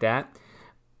stuff like that.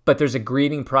 But there's a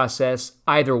grieving process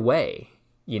either way.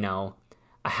 A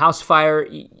house fire,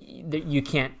 you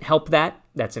can't help that.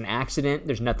 That's an accident.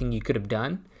 There's nothing you could have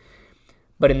done.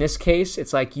 But in this case,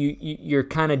 it's like you're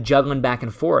kind of juggling back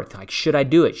and forth. Like, should I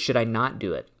do it? Should I not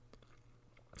do it?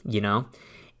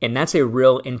 And that's a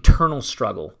real internal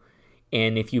struggle.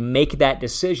 And if you make that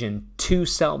decision to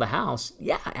sell the house,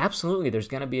 yeah, absolutely, there's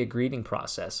going to be a grieving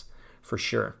process for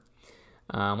sure.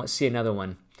 Let's see another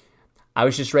one. I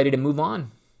was just ready to move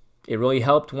on. It really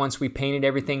helped once we painted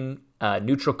everything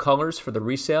neutral colors for the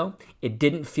resale. It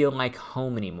didn't feel like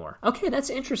home anymore. Okay, that's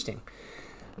interesting.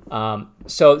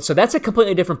 So that's a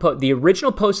completely different post. The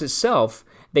original post itself,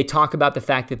 they talk about the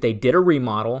fact that they did a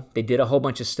remodel, they did a whole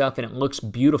bunch of stuff, and it looks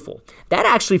beautiful. That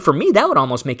actually, for me, that would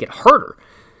almost make it harder.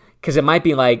 Because it might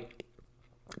be like,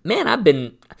 man,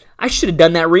 I should have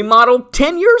done that remodel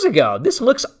 10 years ago. This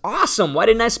looks awesome. Why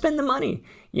didn't I spend the money?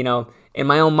 In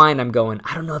my own mind, I'm going,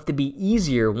 I don't know if it'd be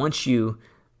easier once you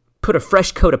put a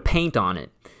fresh coat of paint on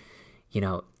it.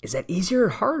 Is that easier or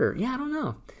harder? Yeah, I don't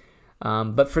know.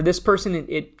 But for this person,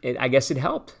 it I guess it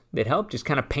helped. It helped just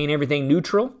kind of paint everything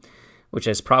neutral, which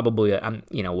is probably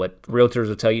what realtors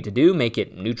will tell you to do. Make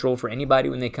it neutral for anybody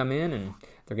when they come in, and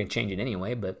they're going to change it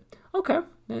anyway. But okay,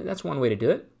 that's one way to do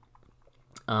it.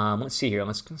 Let's see here.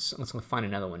 Let's find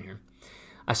another one here.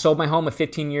 I sold my home of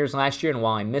 15 years last year, and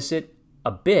while I miss it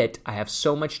a bit, I have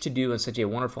so much to do and such a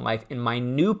wonderful life in my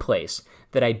new place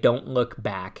that I don't look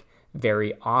back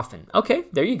very often. Okay,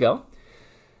 there you go.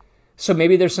 So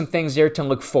maybe there's some things there to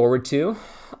look forward to.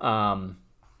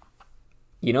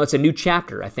 It's a new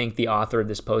chapter. I think the author of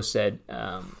this post said,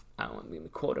 let me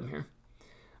quote him here.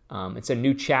 It's a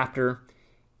new chapter.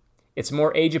 It's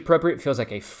more age appropriate. It feels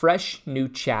like a fresh new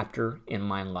chapter in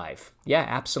my life. Yeah,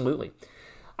 absolutely.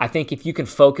 I think if you can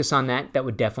focus on that, that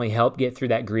would definitely help get through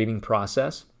that grieving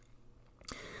process.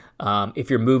 If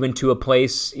you're moving to a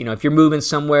place, if you're moving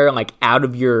somewhere like out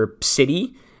of your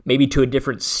city, maybe to a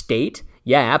different state,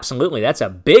 yeah, absolutely. That's a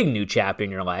big new chapter in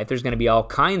your life. There's going to be all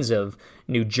kinds of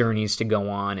new journeys to go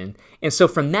on. And so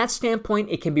from that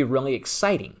standpoint, it can be really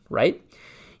exciting, right?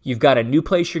 You've got a new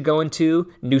place you're going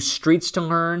to, new streets to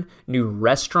learn, new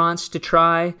restaurants to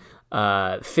try,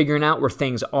 figuring out where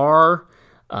things are.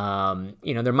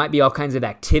 There might be all kinds of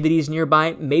activities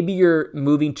nearby. Maybe you're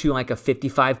moving to like a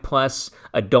 55 plus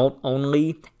adult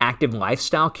only active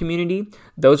lifestyle community.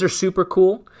 Those are super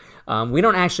cool. We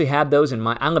don't actually have those I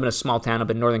live in a small town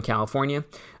up in Northern California.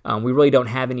 We really don't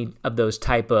have any of those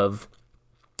type of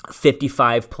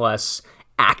 55 plus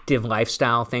active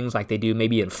lifestyle things like they do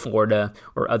maybe in Florida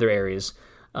or other areas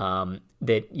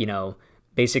that,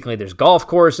 basically there's golf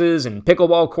courses and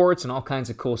pickleball courts and all kinds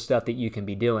of cool stuff that you can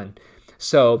be doing.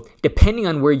 So depending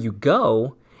on where you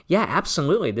go, yeah,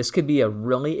 absolutely. This could be a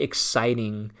really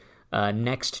exciting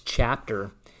next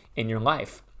chapter in your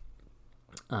life.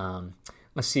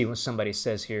 Let's see what somebody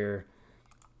says here.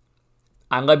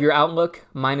 I love your outlook.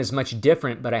 Mine is much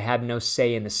different, but I have no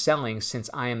say in the selling since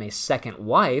I am a second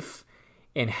wife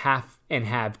and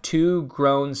have two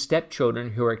grown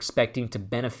stepchildren who are expecting to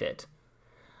benefit.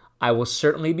 I will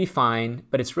certainly be fine,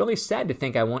 but it's really sad to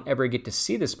think I won't ever get to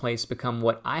see this place become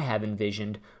what I have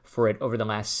envisioned for it over the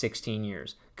last 16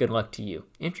 years. Good luck to you.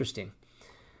 Interesting.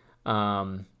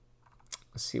 Let's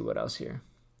see what else here.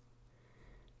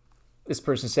 This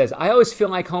person says, I always feel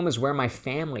like home is where my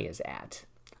family is at.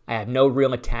 I have no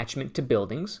real attachment to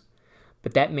buildings,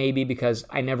 but that may be because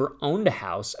I never owned a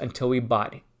house until we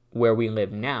bought where we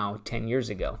live now 10 years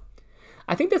ago.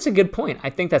 I think that's a good point. I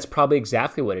think that's probably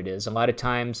exactly what it is. A lot of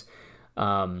times,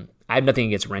 I have nothing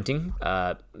against renting.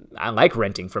 I like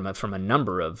renting from a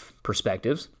number of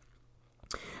perspectives.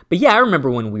 But yeah, I remember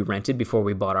when we rented before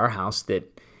we bought our house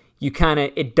that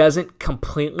it doesn't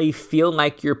completely feel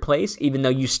like your place, even though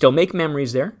you still make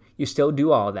memories there. You still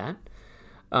do all of that.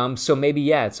 So maybe,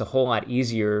 yeah, it's a whole lot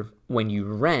easier when you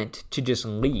rent to just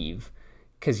leave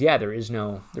because, yeah, there is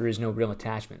no real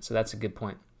attachment. So that's a good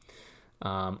point.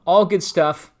 All good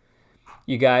stuff,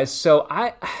 you guys. So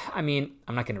I mean,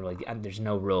 I'm not going to really, there's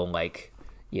no real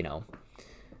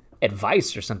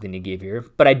advice or something to give here,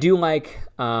 but I do like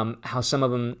how some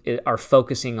of them are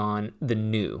focusing on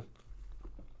the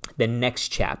next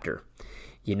chapter,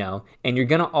 and you're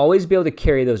going to always be able to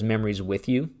carry those memories with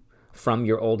you from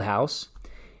your old house.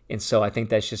 And so I think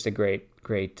that's just a great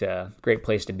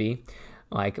place to be.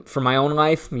 Like for my own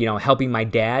life, helping my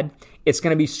dad, it's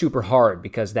going to be super hard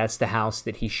because that's the house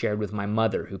that he shared with my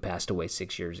mother who passed away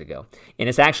 6 years ago. And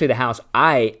it's actually the house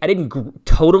I didn't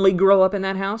totally grow up in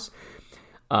that house.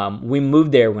 We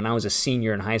moved there when I was a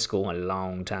senior in high school a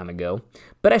long time ago.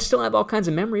 But I still have all kinds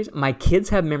of memories. My kids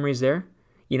have memories there.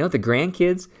 The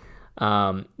grandkids,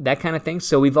 that kind of thing.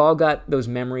 So we've all got those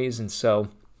memories. And so,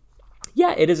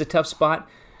 yeah, it is a tough spot.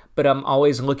 But I'm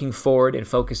always looking forward and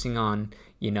focusing on,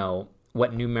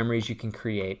 what new memories you can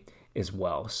create as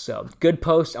well. So good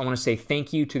post. I want to say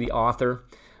thank you to the author.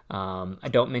 I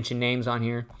don't mention names on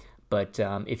here, but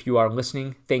if you are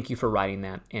listening, thank you for writing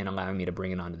that and allowing me to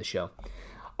bring it onto the show.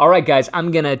 All right, guys,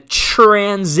 I'm going to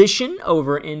transition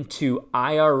over into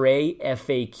IRA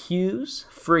FAQs,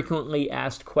 frequently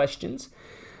asked questions,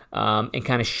 and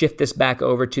kind of shift this back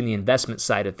over to the investment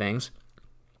side of things.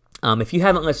 If you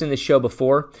haven't listened to this show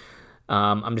before,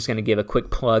 I'm just going to give a quick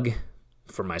plug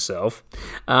for myself.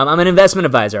 I'm an investment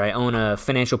advisor. I own a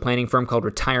financial planning firm called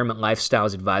Retirement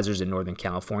Lifestyles Advisors in Northern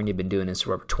California. Been doing this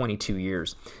for over 22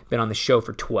 years. Been on the show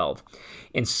for 12.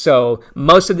 And so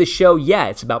most of the show,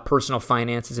 it's about personal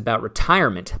finance. It's about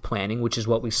retirement planning, which is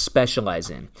what we specialize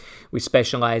in. We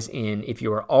specialize in if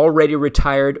you are already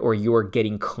retired or you are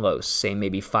getting close, say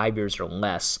maybe 5 years or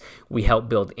less, we help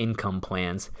build income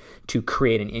plans to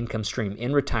create an income stream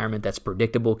in retirement that's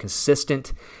predictable,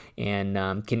 consistent,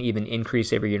 and can even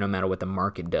increase every year no matter what the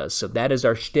market does. So that is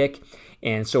our shtick.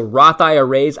 And so Roth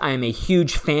IRAs, I am a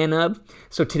huge fan of.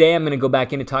 So today I'm going to go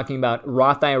back into talking about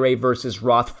Roth IRA versus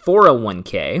Roth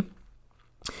 401k.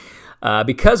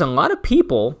 Because a lot of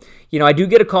people, I do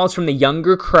get calls from the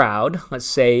younger crowd, let's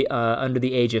say under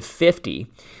the age of 50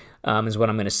 is what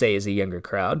I'm going to say is a younger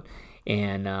crowd.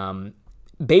 And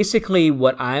basically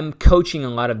what I'm coaching a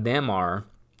lot of them are,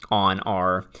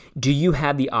 do you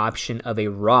have the option of a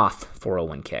Roth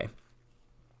 401k?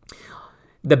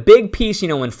 The big piece,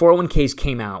 when 401ks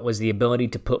came out was the ability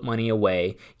to put money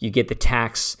away. You get the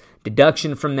tax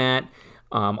deduction from that,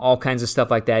 all kinds of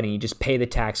stuff like that, and you just pay the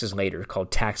taxes later,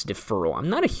 called tax deferral. I'm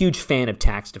not a huge fan of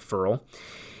tax deferral.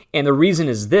 And the reason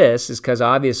is because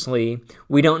obviously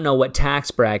we don't know what tax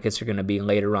brackets are going to be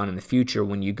later on in the future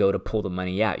when you go to pull the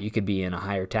money out. You could be in a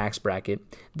higher tax bracket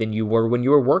than you were when you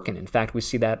were working. In fact, we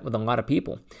see that with a lot of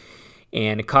people.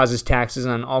 And it causes taxes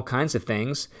on all kinds of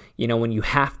things. When you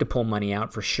have to pull money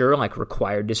out for sure, like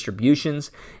required distributions.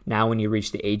 Now when you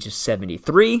reach the age of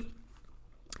 73,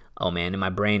 oh man, in my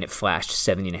brain it flashed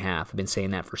 70 and a half. I've been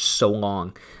saying that for so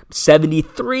long.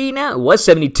 73 now. It was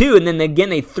 72, and then again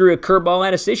they threw a curveball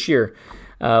at us this year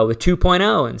with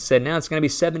 2.0 and said now it's going to be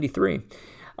 73.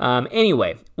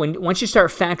 Anyway, once you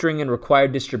start factoring in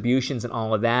required distributions and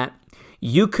all of that,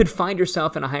 you could find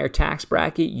yourself in a higher tax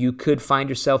bracket. You could find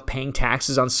yourself paying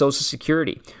taxes on Social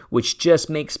Security, which just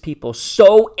makes people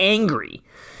so angry.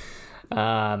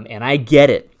 And I get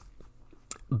it.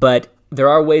 But there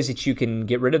are ways that you can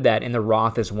get rid of that, and the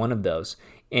Roth is one of those.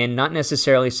 And not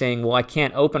necessarily saying, well, I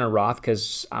can't open a Roth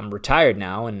because I'm retired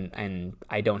now and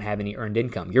I don't have any earned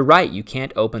income. You're right, you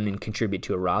can't open and contribute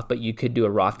to a Roth, but you could do a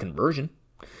Roth conversion.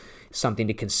 Something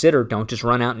to consider. Don't just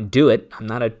run out and do it.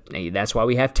 That's why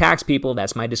we have tax people.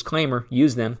 That's my disclaimer.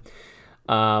 Use them.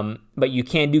 But you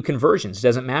can do conversions. It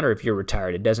doesn't matter if you're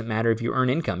retired. It doesn't matter if you earn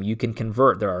income. You can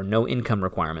convert. There are no income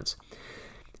requirements.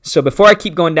 So before I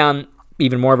keep going down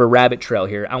even more of a rabbit trail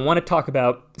here, I want to talk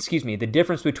about, the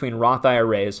difference between Roth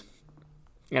IRAs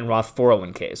and Roth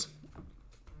 401ks.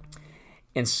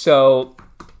 And so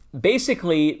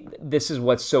basically, this is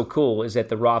what's so cool is that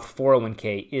the Roth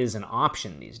 401k is an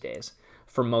option these days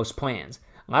for most plans.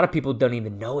 A lot of people don't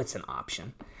even know it's an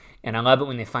option. And I love it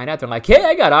when they find out. They're like, hey,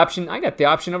 I got the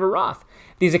option of a Roth.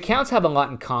 These accounts have a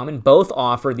lot in common. Both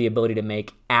offer the ability to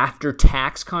make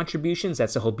after-tax contributions.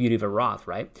 That's the whole beauty of a Roth,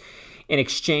 right? In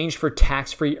exchange for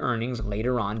tax-free earnings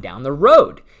later on down the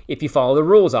road, if you follow the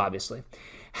rules, obviously.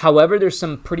 However, there's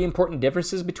some pretty important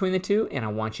differences between the two, and I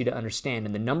want you to understand.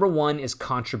 And the number one is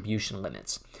contribution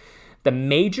limits. The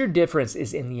major difference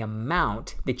is in the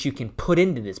amount that you can put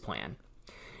into this plan.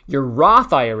 Your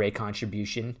Roth IRA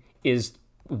contribution is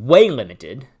way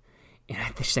limited, and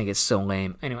I just think it's so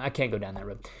lame. Anyway, I can't go down that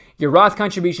road. Your Roth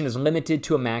contribution is limited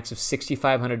to a max of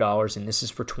 $6,500, and this is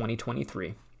for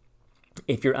 2023.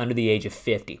 If you're under the age of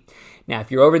 50. Now,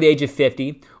 if you're over the age of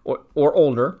 50 or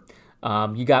older,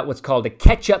 you got what's called a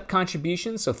catch-up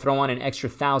contribution. So throw on an extra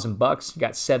 $1,000. You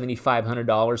got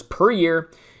 $7,500 per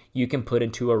year you can put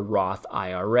into a Roth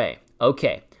IRA.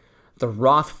 Okay, the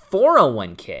Roth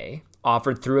 401k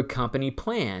offered through a company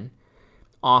plan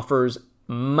offers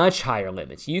much higher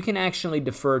limits. You can actually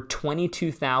defer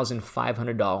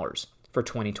 $22,500 for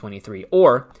 2023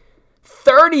 or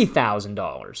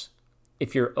 $30,000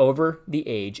 if you're over the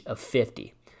age of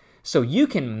 50. So you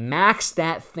can max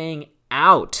that thing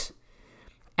out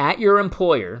at your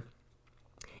employer,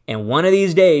 and one of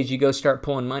these days you go start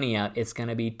pulling money out, it's going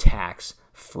to be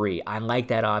tax-free. I like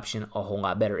that option a whole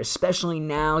lot better, especially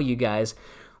now, you guys,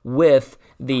 with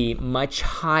the much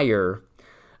higher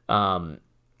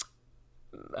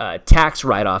tax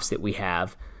write-offs that we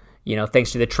have.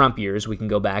 Thanks to the Trump years, we can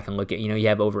go back and look at, you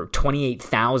have over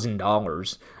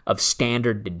 $28,000 of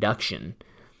standard deduction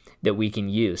that we can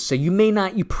use. So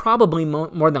you probably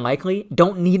more than likely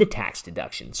don't need a tax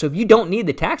deduction. So if you don't need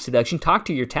the tax deduction, talk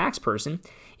to your tax person.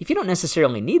 If you don't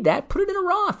necessarily need that, put it in a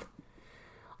Roth.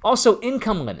 Also,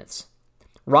 income limits.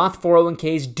 Roth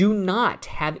 401ks do not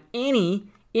have any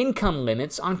income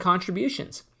limits on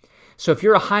contributions. So if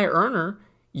you're a high earner,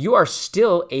 you are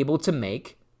still able to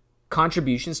make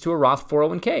contributions to a Roth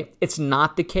 401k. It's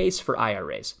not the case for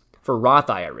IRAs, for Roth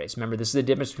IRAs. Remember, this is the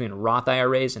difference between Roth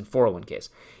IRAs and 401ks.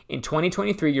 In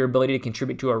 2023, your ability to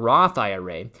contribute to a Roth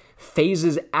IRA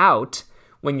phases out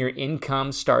when your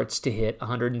income starts to hit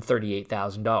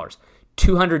 $138,000,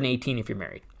 $218,000 if you're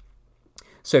married.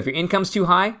 So if your income's too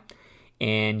high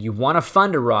and you want to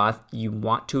fund a Roth, you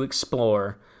want to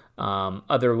explore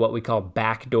other what we call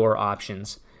backdoor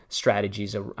options,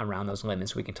 strategies around those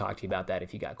limits. We can talk to you about that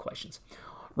if you got questions.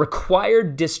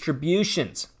 Required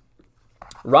distributions.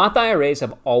 Roth IRAs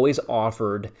have always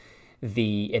offered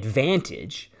the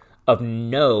advantage of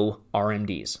no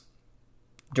RMDs.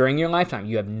 During your lifetime,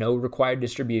 you have no required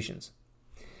distributions.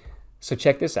 So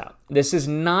check this out. This has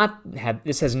not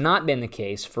been the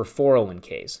case for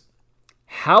 401ks.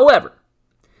 However,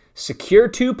 Secure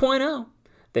 2.0,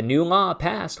 the new law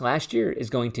passed last year, is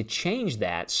going to change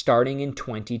that starting in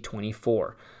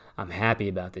 2024. I'm happy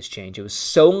about this change. It was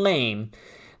so lame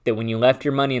that when you left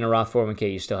your money in a Roth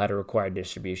 401k, you still had a required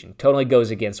distribution. Totally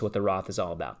goes against what the Roth is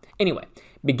all about. Anyway,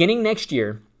 beginning next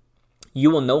year, you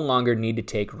will no longer need to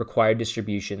take required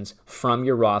distributions from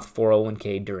your Roth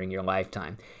 401k during your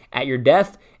lifetime. At your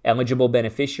death, eligible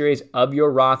beneficiaries of your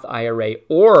Roth IRA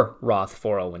or Roth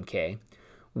 401k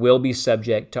will be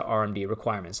subject to RMD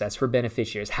requirements. That's for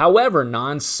beneficiaries. However,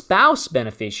 non-spouse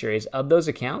beneficiaries of those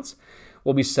accounts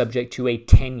will be subject to a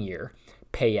 10-year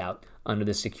payout under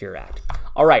the Secure Act.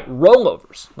 All right,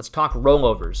 rollovers. Let's talk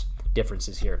rollovers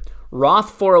differences here.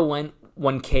 Roth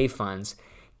 401k funds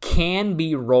can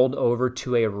be rolled over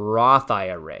to a Roth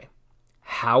IRA.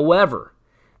 However,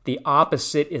 the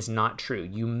opposite is not true.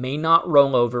 You may not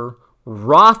roll over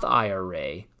Roth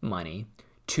IRA money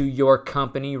to your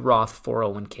company Roth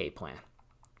 401k plan.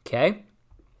 Okay?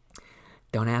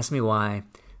 Don't ask me why.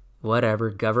 Whatever.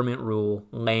 Government rule.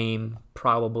 Lame.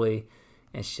 Probably.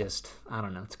 It's just, I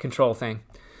don't know. It's a control thing.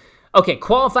 Okay,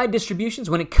 qualified distributions.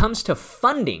 When it comes to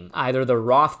funding either the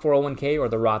Roth 401k or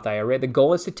the Roth IRA, the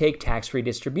goal is to take tax-free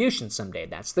distributions someday.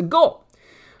 That's the goal.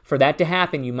 For that to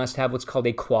happen, you must have what's called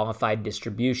a qualified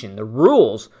distribution. The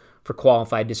rules for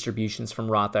qualified distributions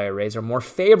from Roth IRAs are more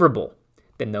favorable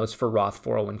than those for Roth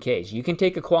 401ks. You can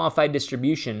take a qualified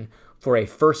distribution for a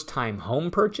first-time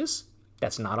home purchase.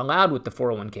 That's not allowed with the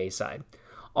 401k side.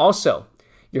 Also,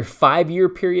 your 5-year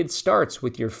period starts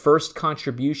with your first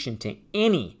contribution to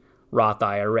any Roth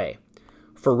IRA.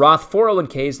 For Roth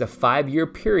 401ks, the 5-year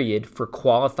period for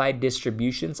qualified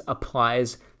distributions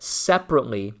applies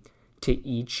separately to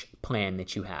each plan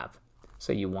that you have.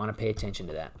 So you want to pay attention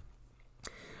to that.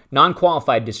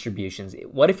 Non-qualified distributions.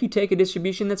 What if you take a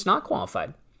distribution that's not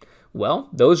qualified? Well,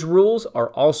 those rules are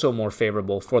also more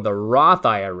favorable for the Roth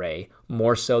IRA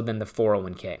more so than the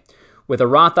 401k. With a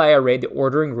Roth IRA, the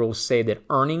ordering rules say that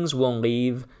earnings will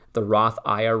leave the Roth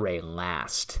IRA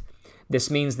last. This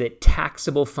means that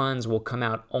taxable funds will come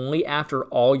out only after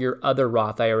all your other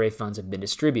Roth IRA funds have been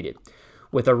distributed.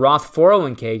 With a Roth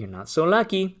 401k, you're not so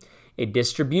lucky. A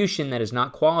distribution that is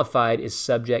not qualified is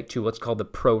subject to what's called the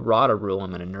pro rata rule.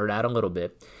 I'm going to nerd out a little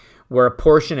bit, where a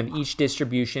portion of each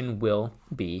distribution will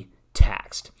be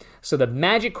taxed. So the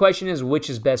magic question is, which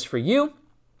is best for you?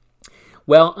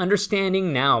 Well,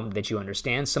 understanding now that you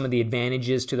understand some of the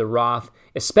advantages to the Roth,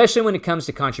 especially when it comes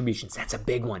to contributions, that's a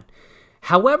big one.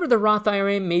 However, the Roth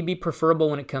IRA may be preferable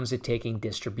when it comes to taking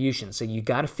distributions. So you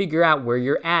got to figure out where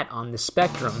you're at on the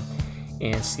spectrum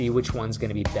and see which one's going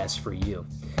to be best for you.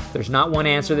 There's not one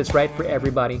answer that's right for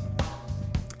everybody.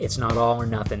 It's not all or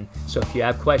nothing. So if you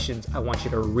have questions, I want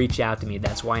you to reach out to me.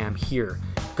 That's why I'm here.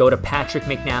 Go to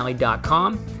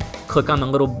patrickmcnally.com. Click on the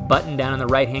little button down in the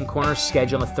right-hand corner.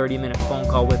 Schedule a 30-minute phone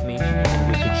call with me, and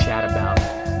we can chat about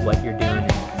what you're doing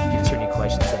and answer any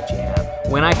questions that you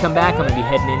have. When I come back, I'm going to be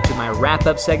heading into my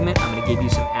wrap-up segment. I'm going to give you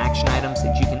some action items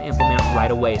that you can implement right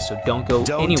away. So don't go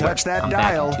anywhere. Touch that I'm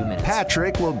dial. back in 2 minutes.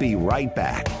 Patrick will be right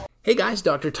back. Hey guys,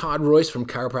 Dr. Todd Royce from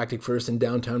Chiropractic First in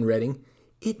downtown Reading.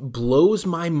 It blows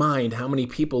my mind how many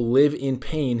people live in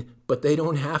pain, but they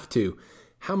don't have to.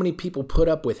 How many people put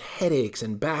up with headaches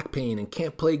and back pain and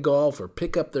can't play golf or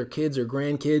pick up their kids or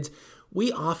grandkids.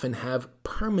 We often have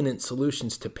permanent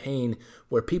solutions to pain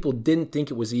where people didn't think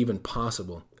it was even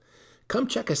possible. Come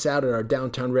check us out at our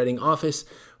downtown Reading office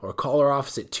or call our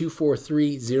office at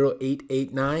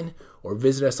 243-0889 or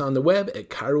visit us on the web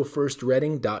at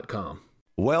chirofirstreading.com.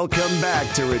 Welcome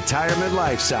back to Retirement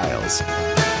Lifestyles.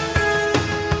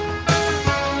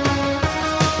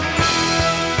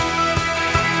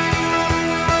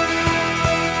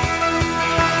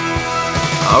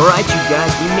 All right, you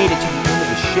guys, we made it to the end of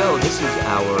the show. This is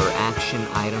our action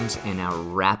items and our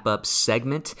wrap-up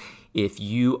segment. If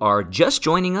you are just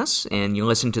joining us and you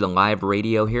listen to the live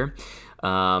radio here,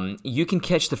 you can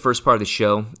catch the first part of the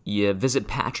show. You visit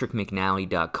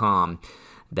patrickmcnally.com.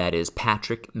 That is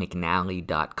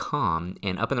patrickmcnally.com.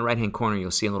 And up in the right-hand corner,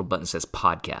 you'll see a little button that says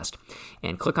podcast.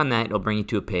 And click on that. It'll bring you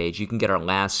to a page. You can get our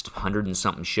last 100 and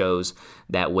something shows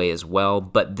that way as well.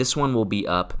 But this one will be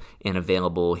up and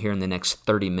available here in the next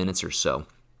 30 minutes or so.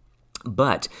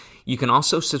 But you can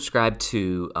also subscribe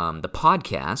to the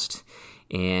podcast.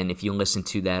 And if you listen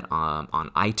to that on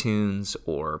iTunes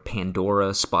or Pandora,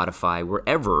 Spotify,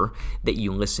 wherever that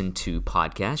you listen to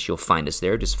podcasts, you'll find us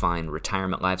there. Just find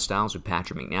Retirement Lifestyles with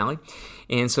Patrick McNally.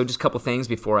 And so just a couple things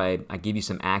before I give you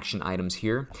some action items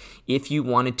here. If you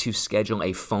wanted to schedule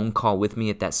a phone call with me,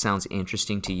 if that sounds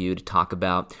interesting to you to talk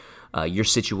about your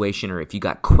situation, or if you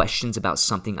got questions about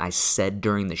something I said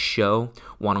during the show,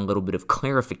 want a little bit of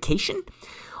clarification,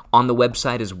 on the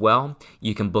website as well,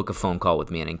 you can book a phone call with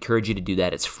me, and I encourage you to do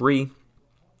that. It's free,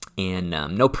 and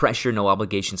no pressure, no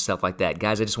obligation, stuff like that.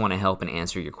 Guys, I just want to help and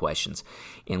answer your questions.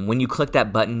 And when you click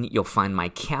that button, you'll find my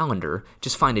calendar.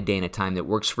 Just find a day and a time that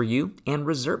works for you and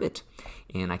reserve it.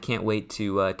 And I can't wait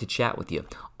to chat with you.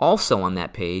 Also on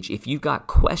that page, if you've got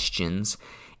questions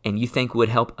and you think would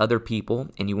help other people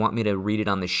and you want me to read it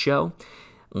on the show,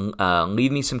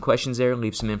 leave me some questions there,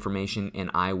 leave some information,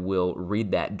 and I will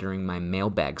read that during my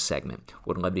mailbag segment.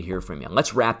 Would love to hear from you.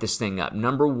 Let's wrap this thing up.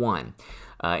 Number one,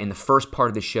 in the first part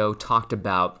of the show, talked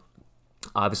about,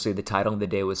 obviously the title of the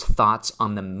day was Thoughts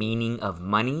on the Meaning of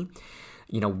Money.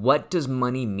 You know, what does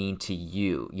money mean to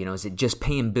you? You know, is it just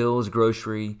paying bills,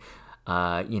 grocery?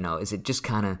 Is it just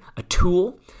kind of a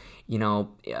tool? You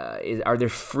know, are there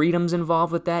freedoms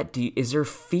involved with that? Is there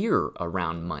fear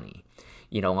around money?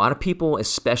 You know, a lot of people,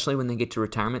 especially when they get to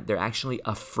retirement, they're actually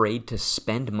afraid to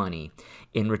spend money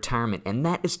in retirement. And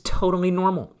that is totally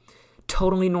normal.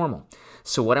 Totally normal.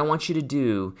 So what I want you to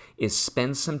do is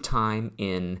spend some time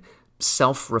in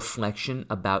self-reflection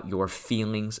about your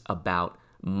feelings about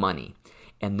money.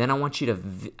 And then I want you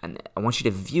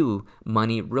to view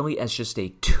money really as just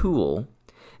a tool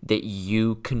that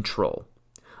you control.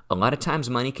 A lot of times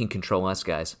money can control us,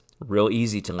 guys. Real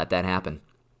easy to let that happen.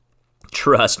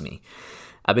 Trust me.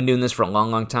 I've been doing this for a long,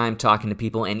 long time, talking to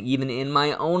people, and even in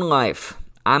my own life,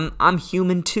 I'm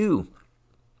human too.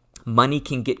 Money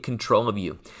can get control of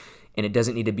you, and it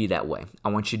doesn't need to be that way. I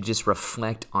want you to just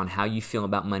reflect on how you feel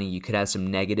about money. You could have some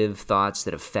negative thoughts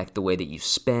that affect the way that you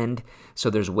spend,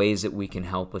 so there's ways that we can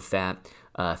help with that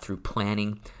through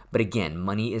planning. But again,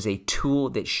 money is a tool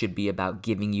that should be about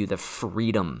giving you the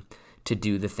freedom to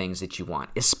do the things that you want,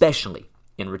 especially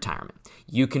in retirement.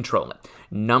 You control it.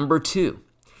 Number two,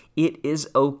 it is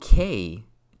okay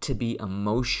to be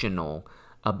emotional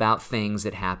about things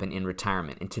that happen in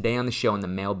retirement. And today on the show, in the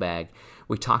mailbag,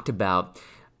 we talked about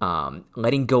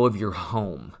letting go of your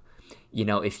home. You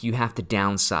know, if you have to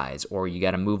downsize or you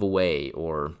got to move away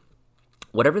or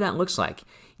whatever that looks like.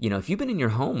 You know, if you've been in your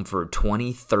home for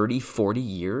 20, 30, 40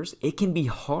 years, it can be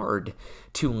hard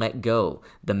to let go.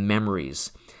 The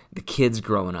memories, the kids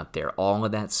growing up there, all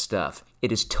of that stuff.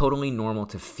 It is totally normal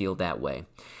to feel that way.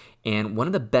 And one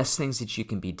of the best things that you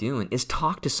can be doing is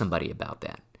talk to somebody about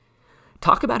that.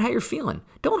 Talk about how you're feeling.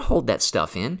 Don't hold that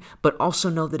stuff in, but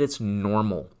also know that it's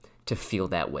normal to feel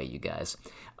that way, you guys.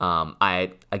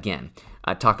 I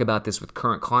talk about this with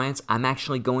current clients. I'm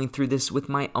actually going through this with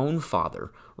my own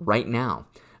father right now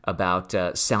about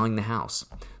selling the house.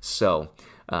 So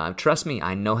trust me,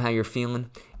 I know how you're feeling,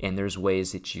 and there's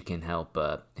ways that you can help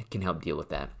deal with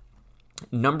that.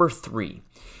 Number three,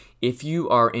 if you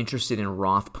are interested in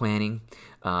Roth planning,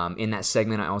 in that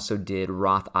segment I also did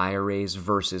Roth IRAs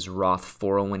versus Roth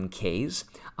 401ks.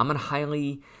 I'm going to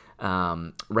highly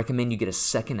recommend you get a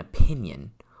second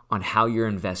opinion on how you're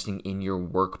investing in your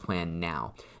work plan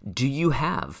now. Do you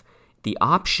have the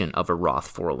option of a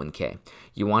Roth 401k?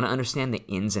 You want to understand the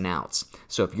ins and outs.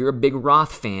 So if you're a big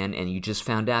Roth fan and you just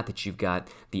found out that you've got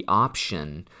the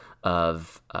option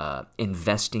of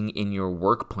investing in your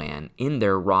work plan in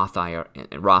their Roth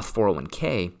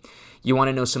 401k, you want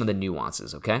to know some of the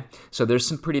nuances, okay? So there's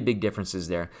some pretty big differences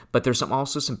there, but there's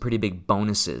also some pretty big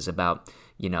bonuses about,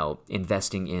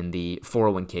 investing in the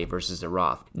 401k versus the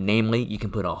Roth. Namely, you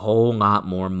can put a whole lot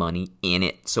more money in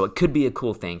it. So it could be a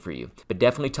cool thing for you. But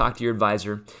definitely talk to your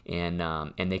advisor, and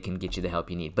they can get you the help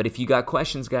you need. But if you got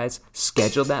questions, guys,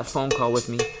 schedule that phone call with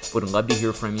me. Would love to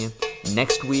hear from you.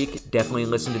 Next week, definitely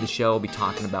listen to the show. I'll be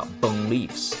talking about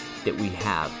beliefs that we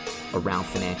have around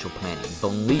financial planning.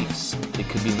 Beliefs that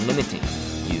could be limiting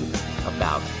you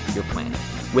about your planning.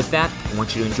 With that, I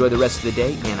want you to enjoy the rest of the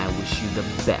day, and I wish you the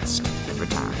best in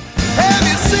retirement. Have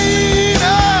you seen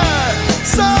her?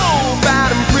 So